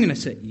 I'm going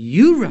to set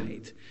you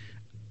right.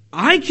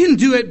 I can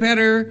do it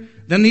better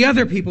than the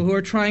other people who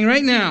are trying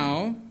right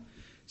now.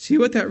 See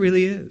what that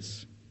really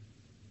is.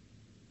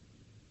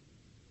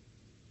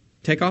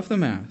 Take off the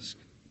mask.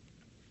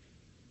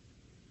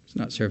 It's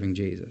not serving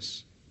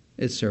Jesus.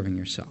 It's serving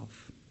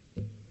yourself.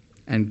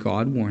 And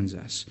God warns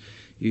us,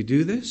 you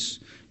do this,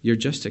 You're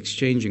just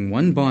exchanging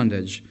one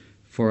bondage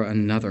for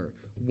another.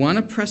 One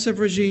oppressive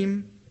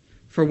regime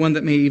for one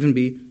that may even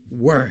be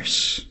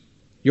worse.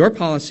 Your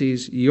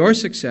policies, your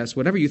success,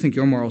 whatever you think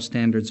your moral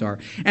standards are.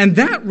 And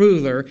that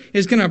ruler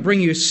is going to bring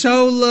you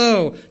so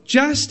low,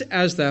 just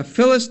as the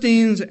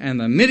Philistines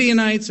and the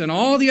Midianites and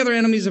all the other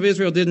enemies of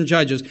Israel did in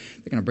Judges.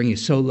 They're going to bring you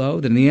so low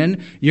that in the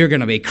end, you're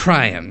going to be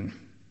crying.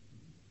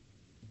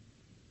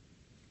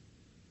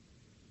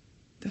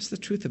 That's the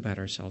truth about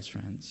ourselves,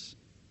 friends.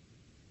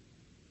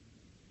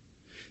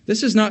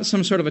 This is not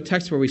some sort of a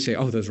text where we say,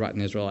 oh, those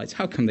rotten Israelites,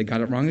 how come they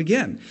got it wrong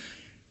again?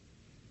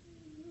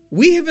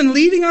 We have been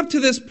leading up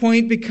to this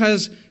point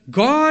because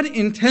God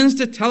intends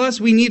to tell us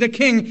we need a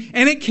king,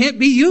 and it can't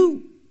be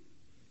you.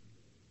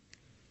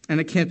 And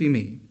it can't be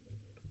me.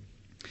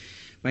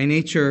 By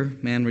nature,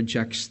 man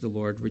rejects the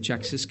Lord,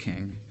 rejects his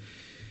king.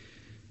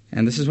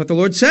 And this is what the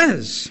Lord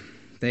says.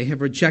 They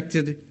have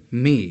rejected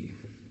me.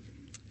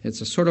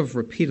 It's a sort of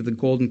repeat of the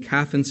golden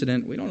calf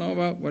incident. We don't know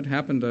about what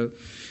happened to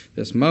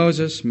this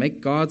Moses. Make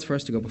gods for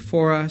us to go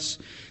before us.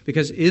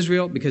 Because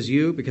Israel, because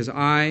you, because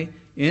I,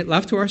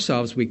 left to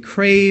ourselves, we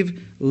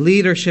crave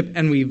leadership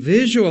and we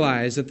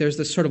visualize that there's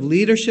this sort of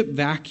leadership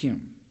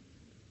vacuum.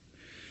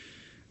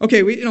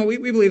 Okay, we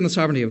believe in the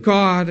sovereignty of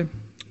God.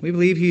 We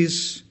believe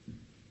he's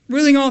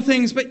ruling all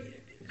things, but,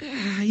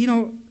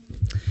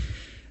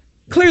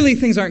 clearly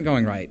things aren't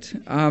going right.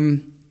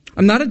 I'm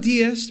not a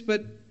deist,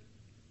 but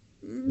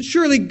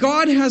surely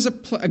God has a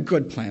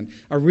good plan,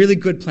 a really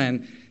good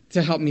plan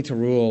to help me to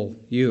rule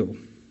you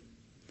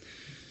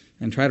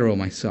and try to rule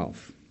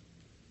myself.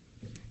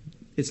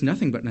 It's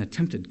nothing but an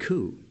attempted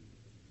coup.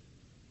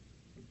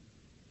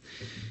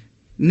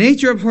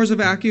 Nature abhors a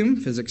vacuum,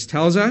 physics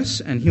tells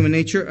us, and human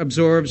nature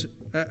abhors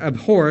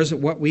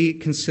what we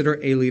consider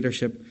a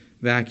leadership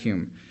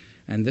vacuum.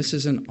 And this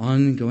is an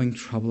ongoing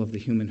trouble of the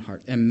human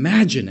heart,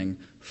 imagining,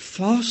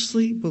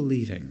 falsely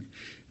believing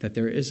that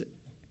there is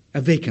a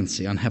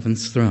vacancy on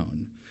heaven's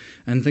throne,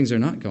 and things are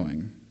not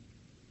going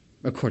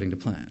according to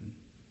plan.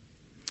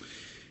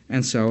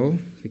 And so,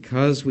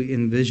 because we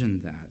envision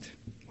that,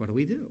 what do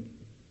we do?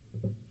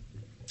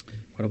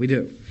 What do we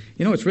do?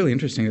 It's really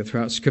interesting that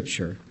throughout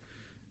Scripture,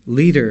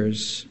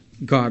 leaders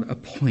God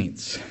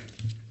appoints.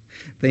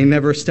 They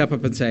never step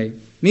up and say,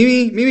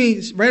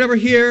 Mimi, right over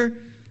here,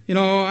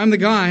 I'm the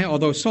guy,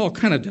 although Saul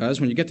kind of does.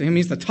 When you get to him,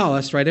 he's the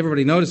tallest, right?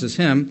 Everybody notices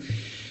him.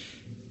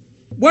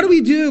 What do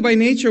we do by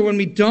nature when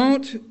we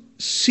don't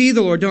see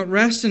the Lord, don't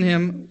rest in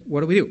him?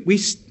 What do?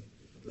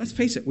 Let's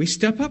face it, we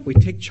step up, we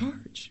take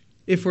charge.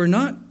 If we're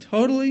not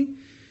totally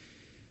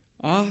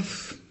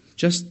off,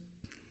 just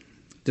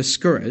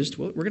discouraged,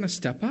 well, we're going to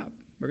step up.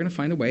 We're going to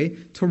find a way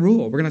to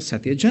rule. We're going to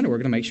set the agenda. We're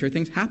going to make sure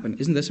things happen.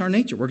 Isn't this our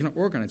nature? We're going to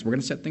organize. We're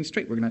going to set things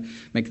straight. We're going to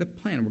make the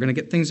plan. We're going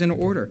to get things in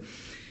order.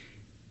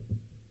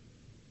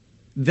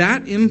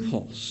 That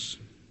impulse,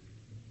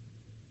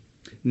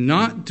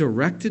 not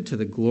directed to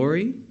the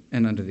glory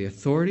and under the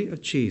authority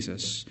of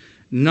Jesus,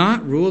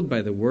 not ruled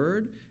by the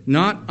Word,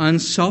 not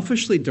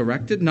unselfishly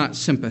directed, not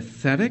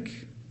sympathetic,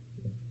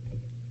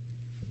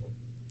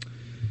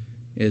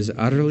 is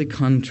utterly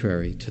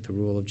contrary to the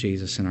rule of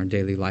Jesus in our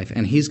daily life.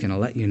 And he's going to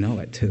let you know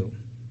it too.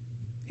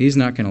 He's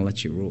not going to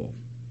let you rule.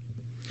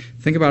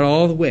 Think about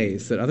all the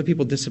ways that other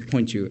people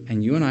disappoint you,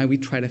 and you and I, we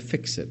try to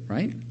fix it,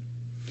 right?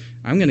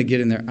 I'm going to get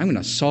in there. I'm going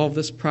to solve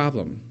this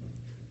problem.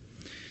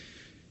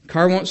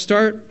 Car won't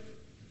start.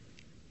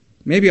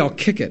 Maybe I'll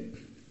kick it.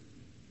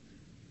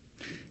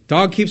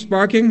 Dog keeps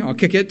barking. I'll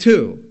kick it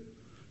too.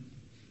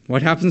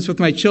 What happens with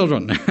my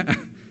children?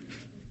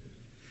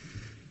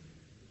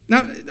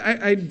 Now,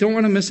 I don't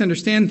want to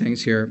misunderstand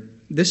things here.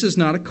 This is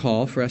not a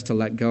call for us to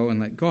let go and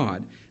let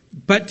God,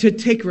 but to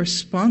take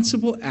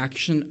responsible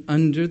action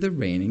under the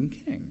reigning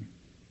king.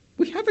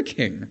 We have a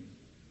king.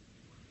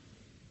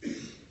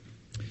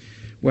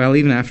 Well,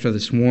 even after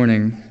this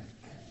warning,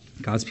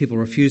 God's people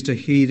refuse to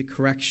heed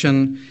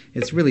correction.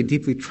 It's really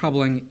deeply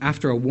troubling.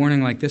 After a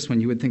warning like this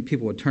one, you would think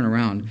people would turn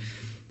around.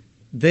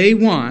 They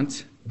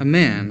want a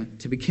man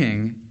to be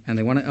king, and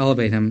they want to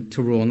elevate him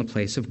to rule in the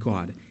place of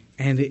God.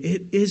 And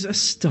it is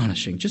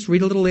astonishing. Just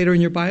read a little later in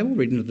your Bible,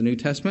 read into the New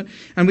Testament,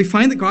 and we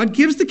find that God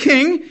gives the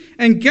king,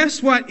 and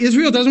guess what?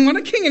 Israel doesn't want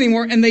a king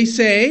anymore, and they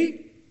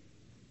say,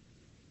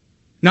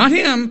 not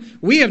him,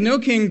 we have no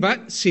king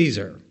but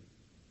Caesar.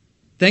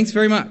 Thanks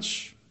very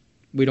much.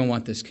 We don't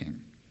want this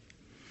king.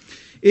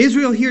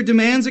 Israel here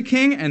demands a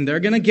king, and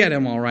they're going to get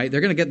him, all right. They're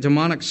going to get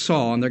demonic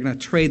Saul, and they're going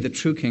to trade the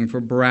true king for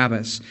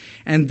Barabbas.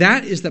 And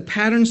that is the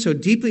pattern so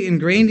deeply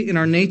ingrained in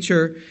our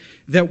nature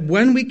that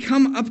when we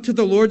come up to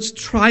the Lord's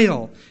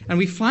trial, and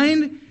we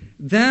find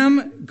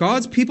them,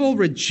 God's people,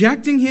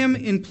 rejecting him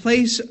in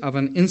place of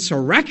an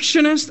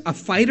insurrectionist, a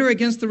fighter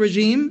against the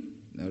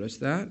regime, notice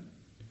that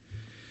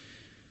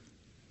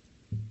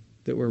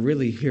we're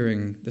really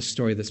hearing the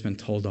story that's been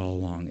told all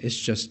along. It's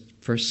just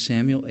 1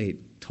 Samuel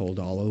 8 told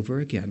all over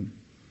again.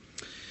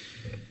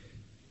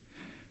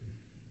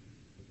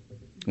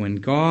 When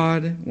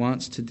God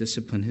wants to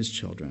discipline his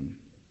children,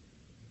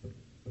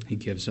 he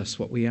gives us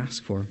what we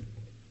ask for.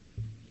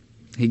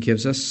 He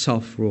gives us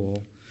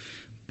self-rule.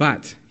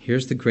 But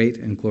here's the great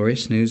and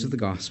glorious news of the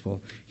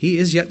gospel. He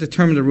is yet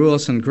determined to rule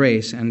us in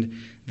grace, and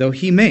though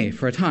he may,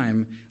 for a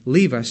time,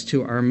 leave us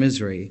to our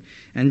misery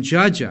and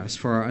judge us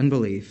for our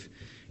unbelief,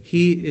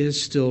 he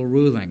is still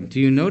ruling. Do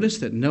you notice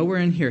that nowhere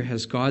in here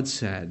has God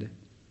said,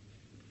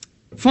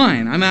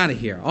 fine, I'm out of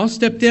here. I'll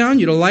step down.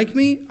 You don't like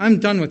me? I'm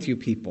done with you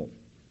people.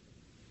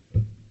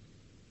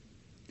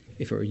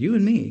 If it were you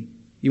and me,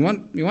 you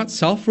want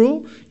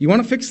self-rule? You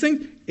want to fix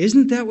things?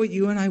 Isn't that what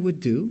you and I would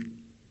do?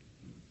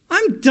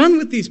 I'm done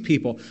with these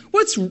people.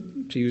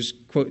 To use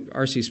quote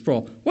R.C.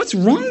 Sproul, what's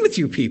wrong with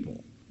you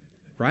people?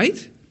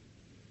 Right?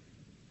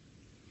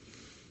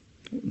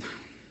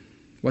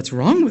 What's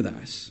wrong with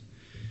us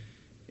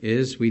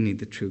is we need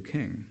the true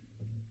king.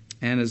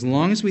 And as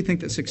long as we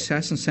think that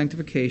success and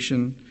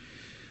sanctification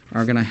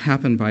are going to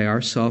happen by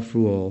our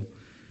self-rule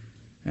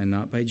and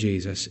not by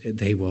Jesus,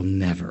 they will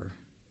never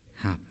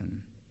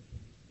happen.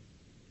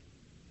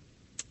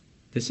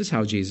 This is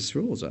how Jesus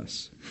rules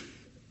us.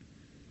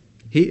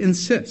 He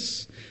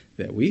insists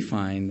that we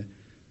find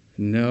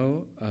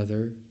no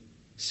other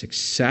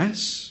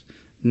success,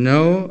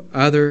 no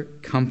other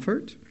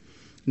comfort,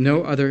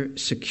 no other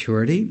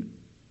security,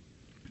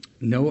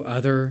 no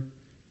other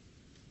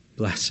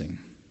blessing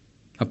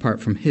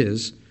apart from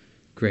his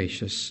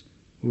gracious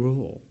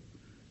rule.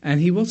 And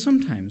he will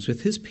sometimes,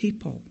 with his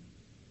people,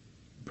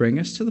 bring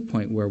us to the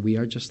point where we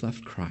are just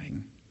left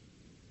crying.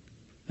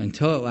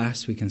 Until at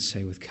last we can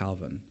say with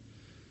Calvin,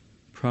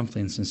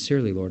 promptly and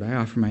sincerely, Lord, I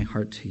offer my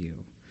heart to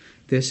you.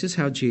 This is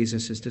how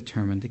Jesus is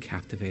determined to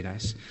captivate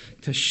us,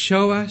 to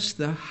show us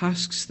the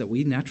husks that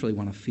we naturally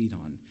want to feed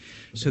on,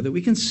 so that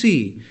we can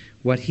see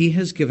what he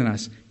has given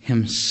us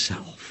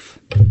himself,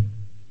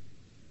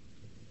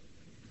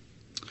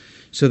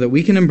 so that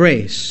we can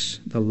embrace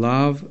the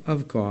love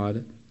of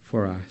God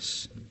for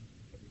us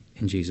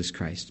in Jesus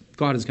Christ.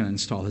 God is going to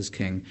install his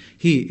king.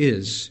 He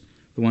is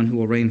the one who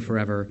will reign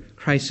forever.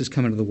 Christ has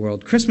come into the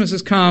world. Christmas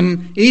has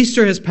come.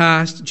 Easter has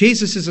passed.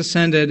 Jesus has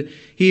ascended.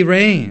 He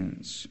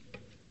reigns.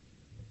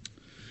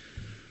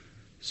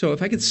 So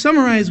if I could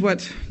summarize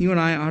what you and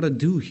I ought to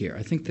do here,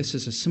 I think this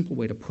is a simple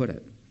way to put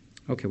it.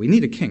 Okay, we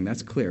need a king,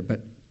 that's clear,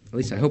 but at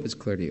least I hope it's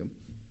clear to you.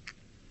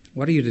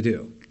 What are you to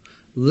do?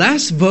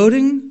 Less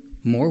voting,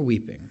 more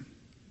weeping.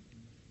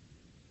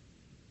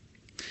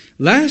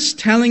 Less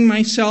telling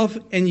myself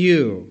and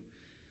you,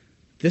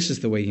 this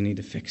is the way you need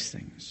to fix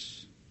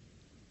things.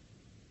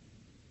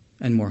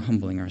 And more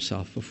humbling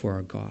ourselves before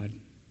our God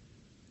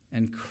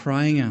and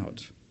crying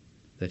out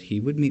that he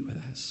would meet with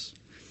us.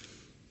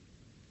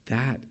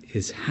 That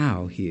is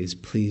how he is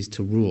pleased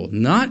to rule.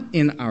 Not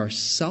in our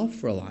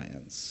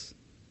self-reliance,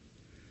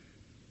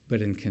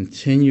 but in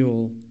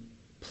continual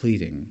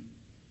pleading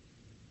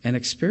and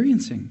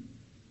experiencing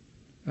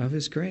of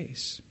his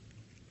grace.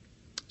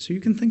 So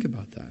you can think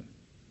about that.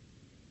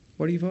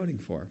 What are you voting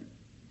for?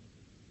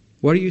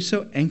 What are you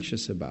so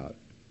anxious about?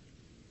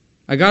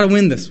 I got to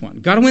win this one.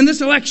 Got to win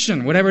this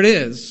election, whatever it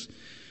is.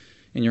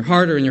 In your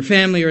heart or in your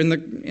family or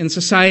in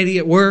society,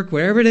 at work,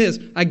 wherever it is.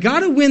 I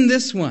got to win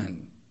this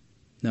one.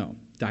 No,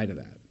 die to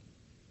that.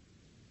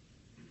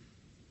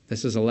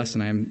 This is a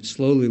lesson I am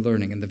slowly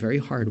learning in the very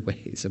hard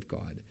ways of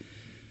God.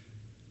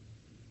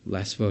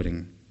 Less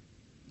voting,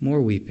 more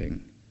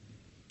weeping,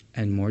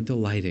 and more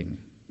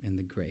delighting in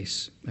the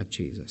grace of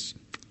Jesus.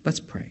 Let's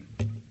pray.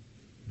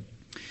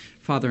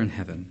 Father in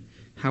heaven,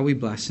 how we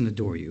bless and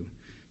adore you.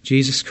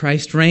 Jesus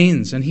Christ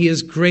reigns, and he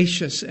is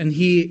gracious, and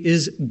he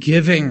is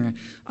giving,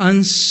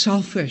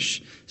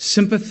 unselfish,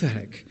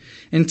 sympathetic,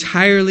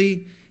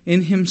 entirely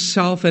in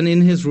himself and in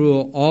his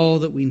rule, all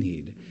that we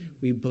need.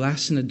 We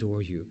bless and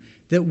adore you,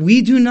 that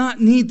we do not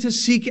need to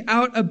seek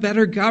out a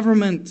better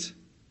government,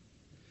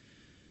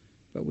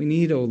 but we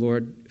need, O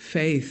Lord,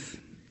 faith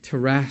to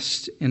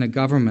rest in a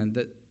government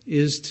that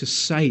is to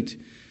sight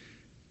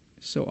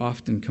so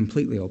often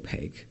completely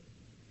opaque.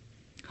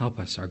 Help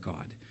us, our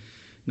God,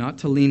 not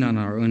to lean on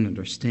our own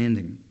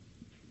understanding,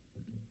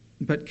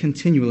 but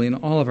continually in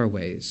all of our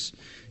ways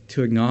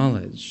to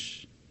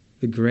acknowledge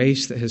the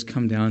grace that has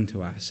come down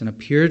to us and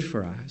appeared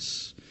for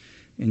us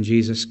in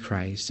Jesus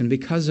Christ. And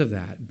because of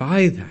that,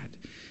 by that,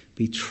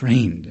 be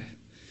trained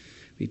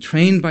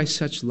by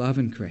such love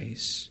and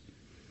grace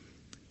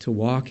to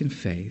walk in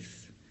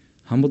faith,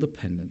 humble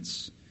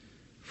dependence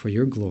for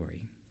your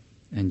glory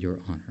and your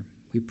honor.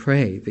 We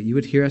pray that you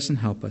would hear us and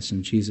help us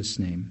in Jesus'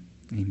 name.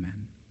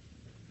 Amen.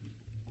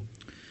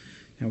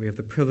 Now we have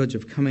the privilege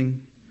of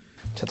coming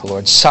to the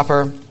Lord's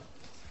Supper.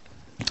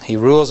 He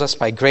rules us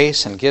by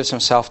grace and gives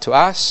himself to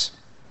us.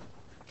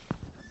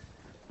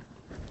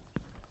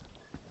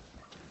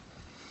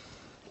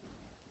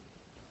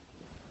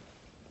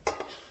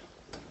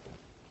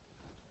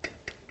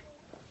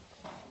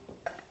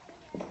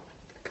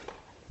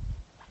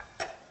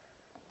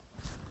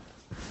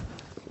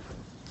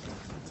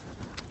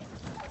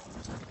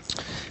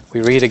 We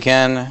read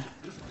again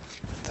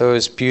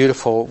those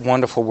beautiful,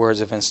 wonderful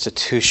words of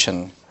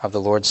institution of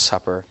the Lord's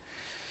Supper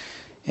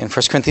in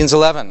 1 Corinthians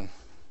 11.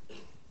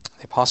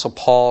 The Apostle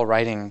Paul,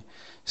 writing,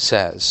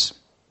 says,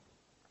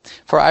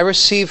 For I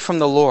received from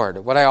the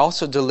Lord what I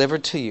also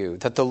delivered to you,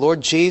 that the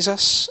Lord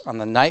Jesus, on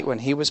the night when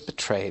he was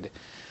betrayed,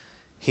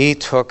 he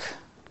took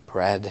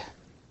bread.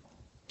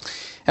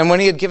 And when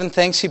he had given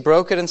thanks, he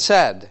broke it and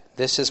said,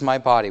 "This is my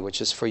body,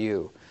 which is for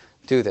you.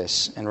 Do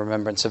this in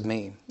remembrance of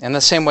me." In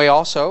the same way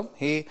also,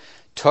 he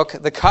took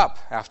the cup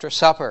after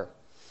supper,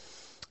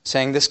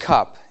 saying, "This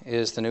cup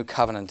is the new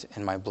covenant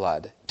in my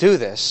blood. Do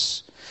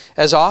this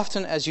as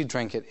often as you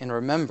drink it in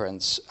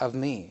remembrance of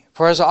me.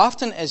 For as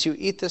often as you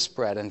eat this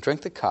bread and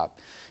drink the cup,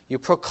 you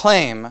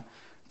proclaim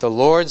the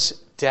Lord's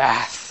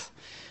death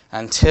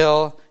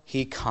until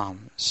he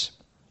comes."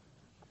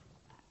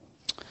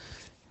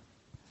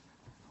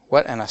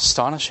 What an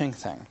astonishing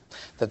thing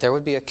that there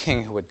would be a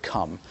king who would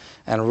come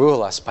and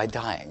rule us by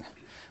dying,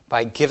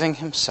 by giving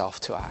himself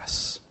to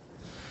us.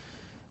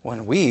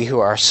 When we, who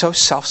are so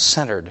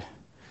self-centered,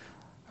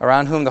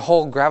 around whom the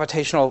whole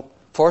gravitational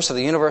force of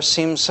the universe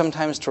seems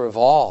sometimes to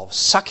revolve,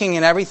 sucking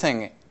in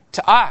everything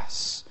to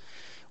us,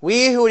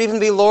 we who would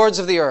even be lords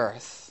of the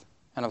earth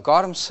and of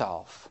God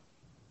himself,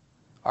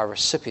 are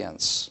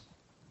recipients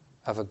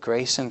of a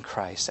grace in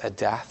Christ, a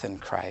death in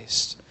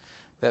Christ,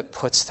 that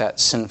puts that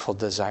sinful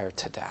desire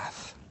to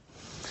death.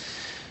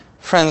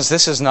 Friends,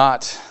 this is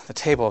not the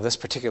table of this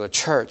particular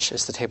church.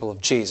 It's the table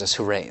of Jesus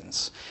who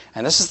reigns.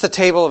 And this is the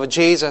table of a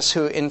Jesus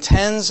who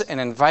intends and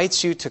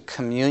invites you to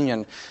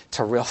communion,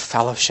 to real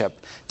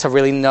fellowship, to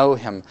really know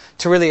him,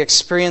 to really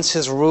experience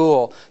his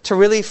rule, to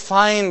really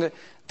find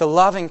the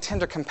loving,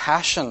 tender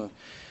compassion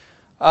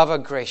of a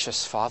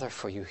gracious Father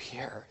for you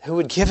here, who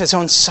would give his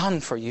own Son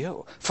for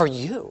you, for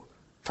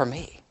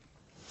me.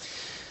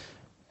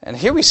 And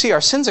here we see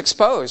our sins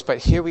exposed, but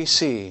here we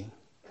see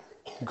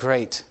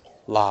great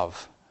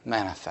love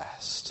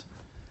manifest.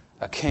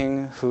 A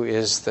king who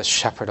is the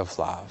shepherd of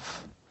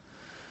love.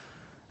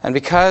 And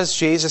because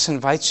Jesus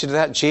invites you to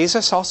that,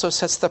 Jesus also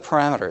sets the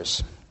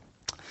parameters.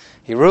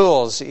 He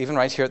rules, even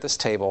right here at this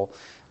table,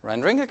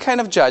 rendering a kind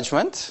of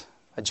judgment,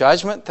 a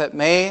judgment that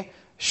may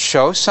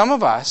show some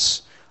of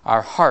us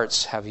our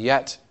hearts have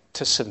yet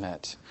to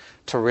submit,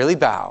 to really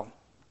bow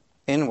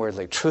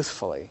inwardly,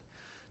 truthfully,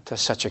 to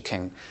such a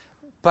king.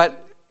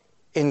 But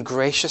in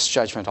gracious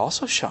judgment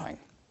also showing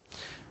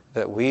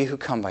that we who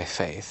come by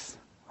faith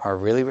are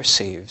really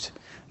received,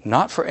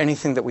 not for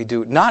anything that we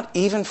do, not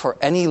even for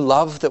any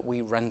love that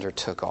we render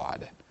to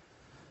God,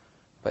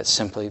 but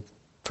simply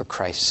for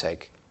Christ's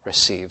sake,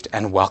 received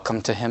and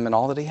welcomed to him in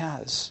all that he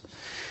has.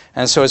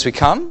 And so as we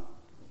come,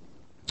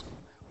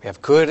 we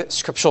have good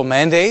scriptural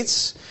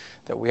mandates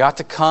that we ought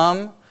to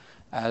come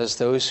as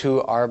those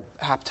who are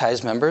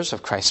baptized members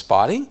of Christ's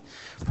body,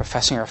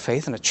 professing our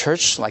faith in a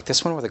church like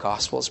this one where the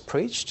gospel is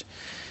preached,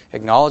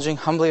 acknowledging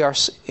humbly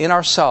in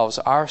ourselves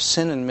our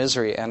sin and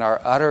misery and our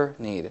utter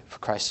need for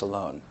Christ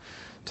alone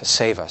to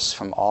save us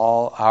from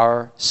all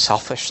our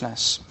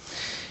selfishness.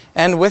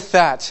 And with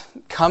that,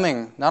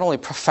 coming, not only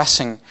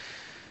professing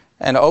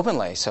and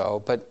openly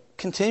so, but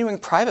continuing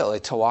privately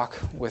to walk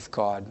with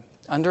God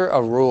under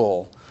a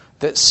rule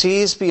that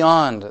sees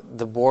beyond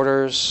the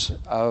borders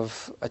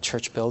of a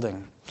church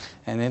building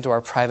and into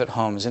our private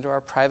homes, into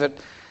our private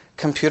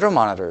computer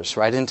monitors,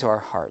 right into our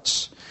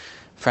hearts.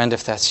 Friend,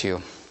 if that's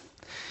you,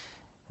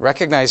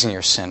 recognizing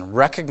your sin,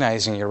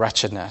 recognizing your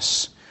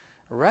wretchedness,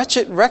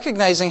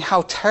 recognizing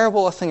how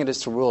terrible a thing it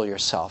is to rule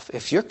yourself,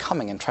 if you're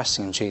coming and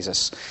trusting in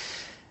Jesus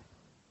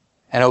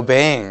and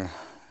obeying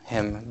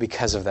him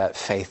because of that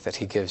faith that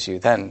he gives you,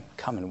 then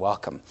come and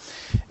welcome.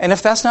 And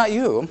if that's not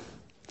you,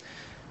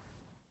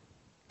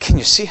 can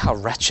you see how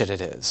wretched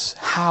it is,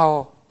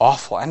 how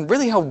awful, and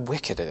really how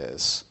wicked it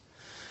is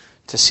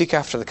to seek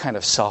after the kind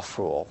of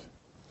self-rule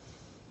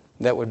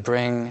that would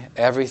bring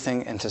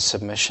everything into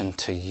submission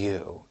to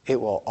you? It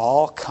will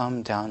all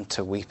come down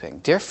to weeping.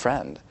 Dear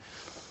friend,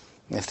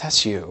 if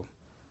that's you,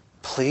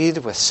 plead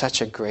with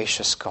such a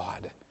gracious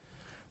God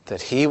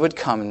that he would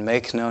come and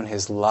make known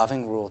his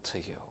loving rule to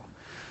you,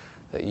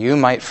 that you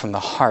might from the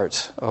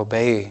heart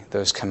obey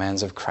those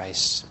commands of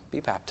Christ. Be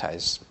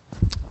baptized,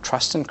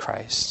 trust in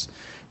Christ,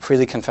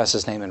 freely confess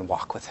his name, and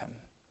walk with him.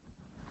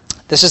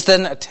 This is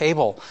then a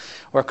table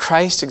where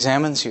Christ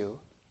examines you.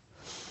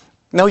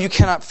 No, you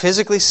cannot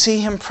physically see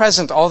him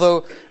present,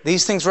 although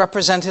these things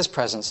represent his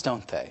presence,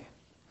 don't they?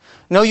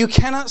 No, you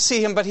cannot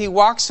see him, but he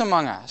walks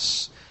among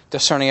us,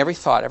 discerning every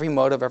thought, every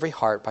motive, every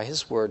heart by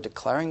his word,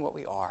 declaring what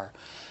we are,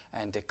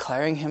 and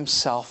declaring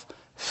himself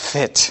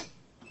fit,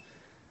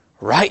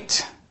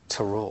 right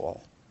to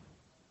rule,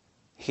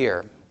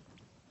 here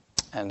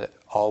and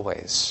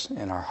always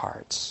in our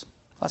hearts.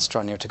 Let's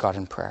draw near to God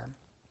in prayer.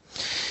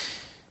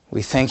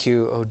 We thank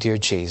you, O dear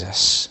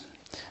Jesus,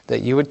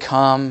 that you would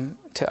come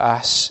to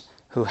us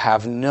who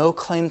have no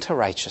claim to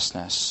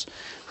righteousness,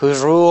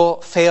 whose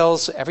rule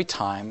fails every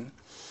time,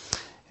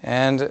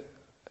 and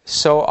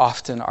so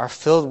often are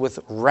filled with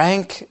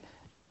rank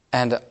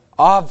and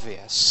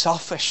obvious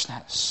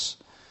selfishness,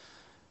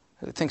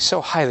 who think so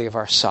highly of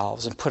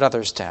ourselves and put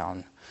others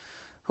down,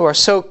 who are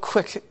so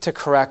quick to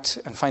correct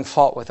and find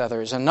fault with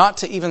others and not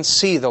to even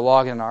see the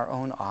log in our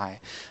own eye.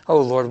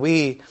 Oh Lord,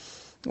 we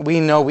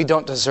know we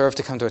don't deserve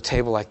to come to a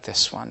table like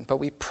this one, but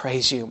we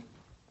praise you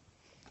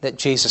that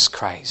Jesus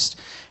Christ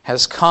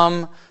has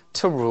come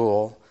to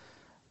rule,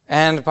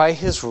 and by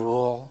his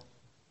rule,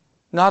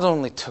 not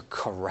only to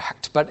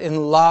correct, but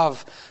in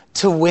love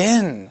to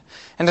win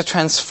and to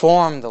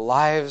transform the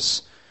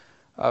lives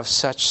of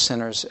such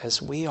sinners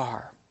as we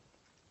are.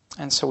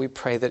 And so we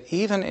pray that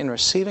even in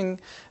receiving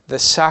the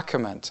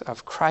sacrament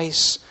of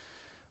Christ's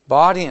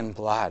body and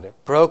blood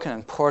broken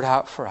and poured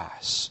out for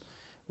us,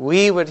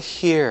 we would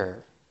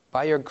hear,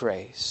 by your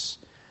grace,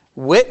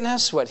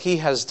 witness what he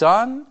has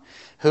done,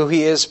 who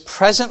he is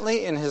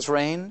presently in his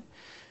reign,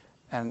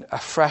 and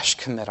afresh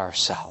commit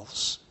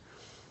ourselves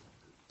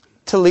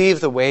to leave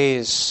the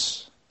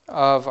ways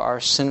of our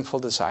sinful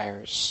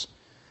desires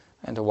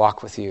and to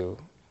walk with you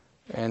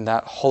in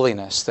that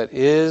holiness that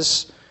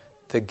is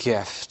the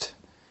gift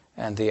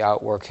and the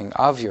outworking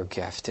of your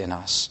gift in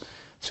us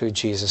through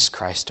Jesus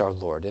Christ our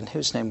Lord, in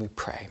whose name we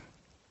pray.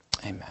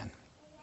 Amen.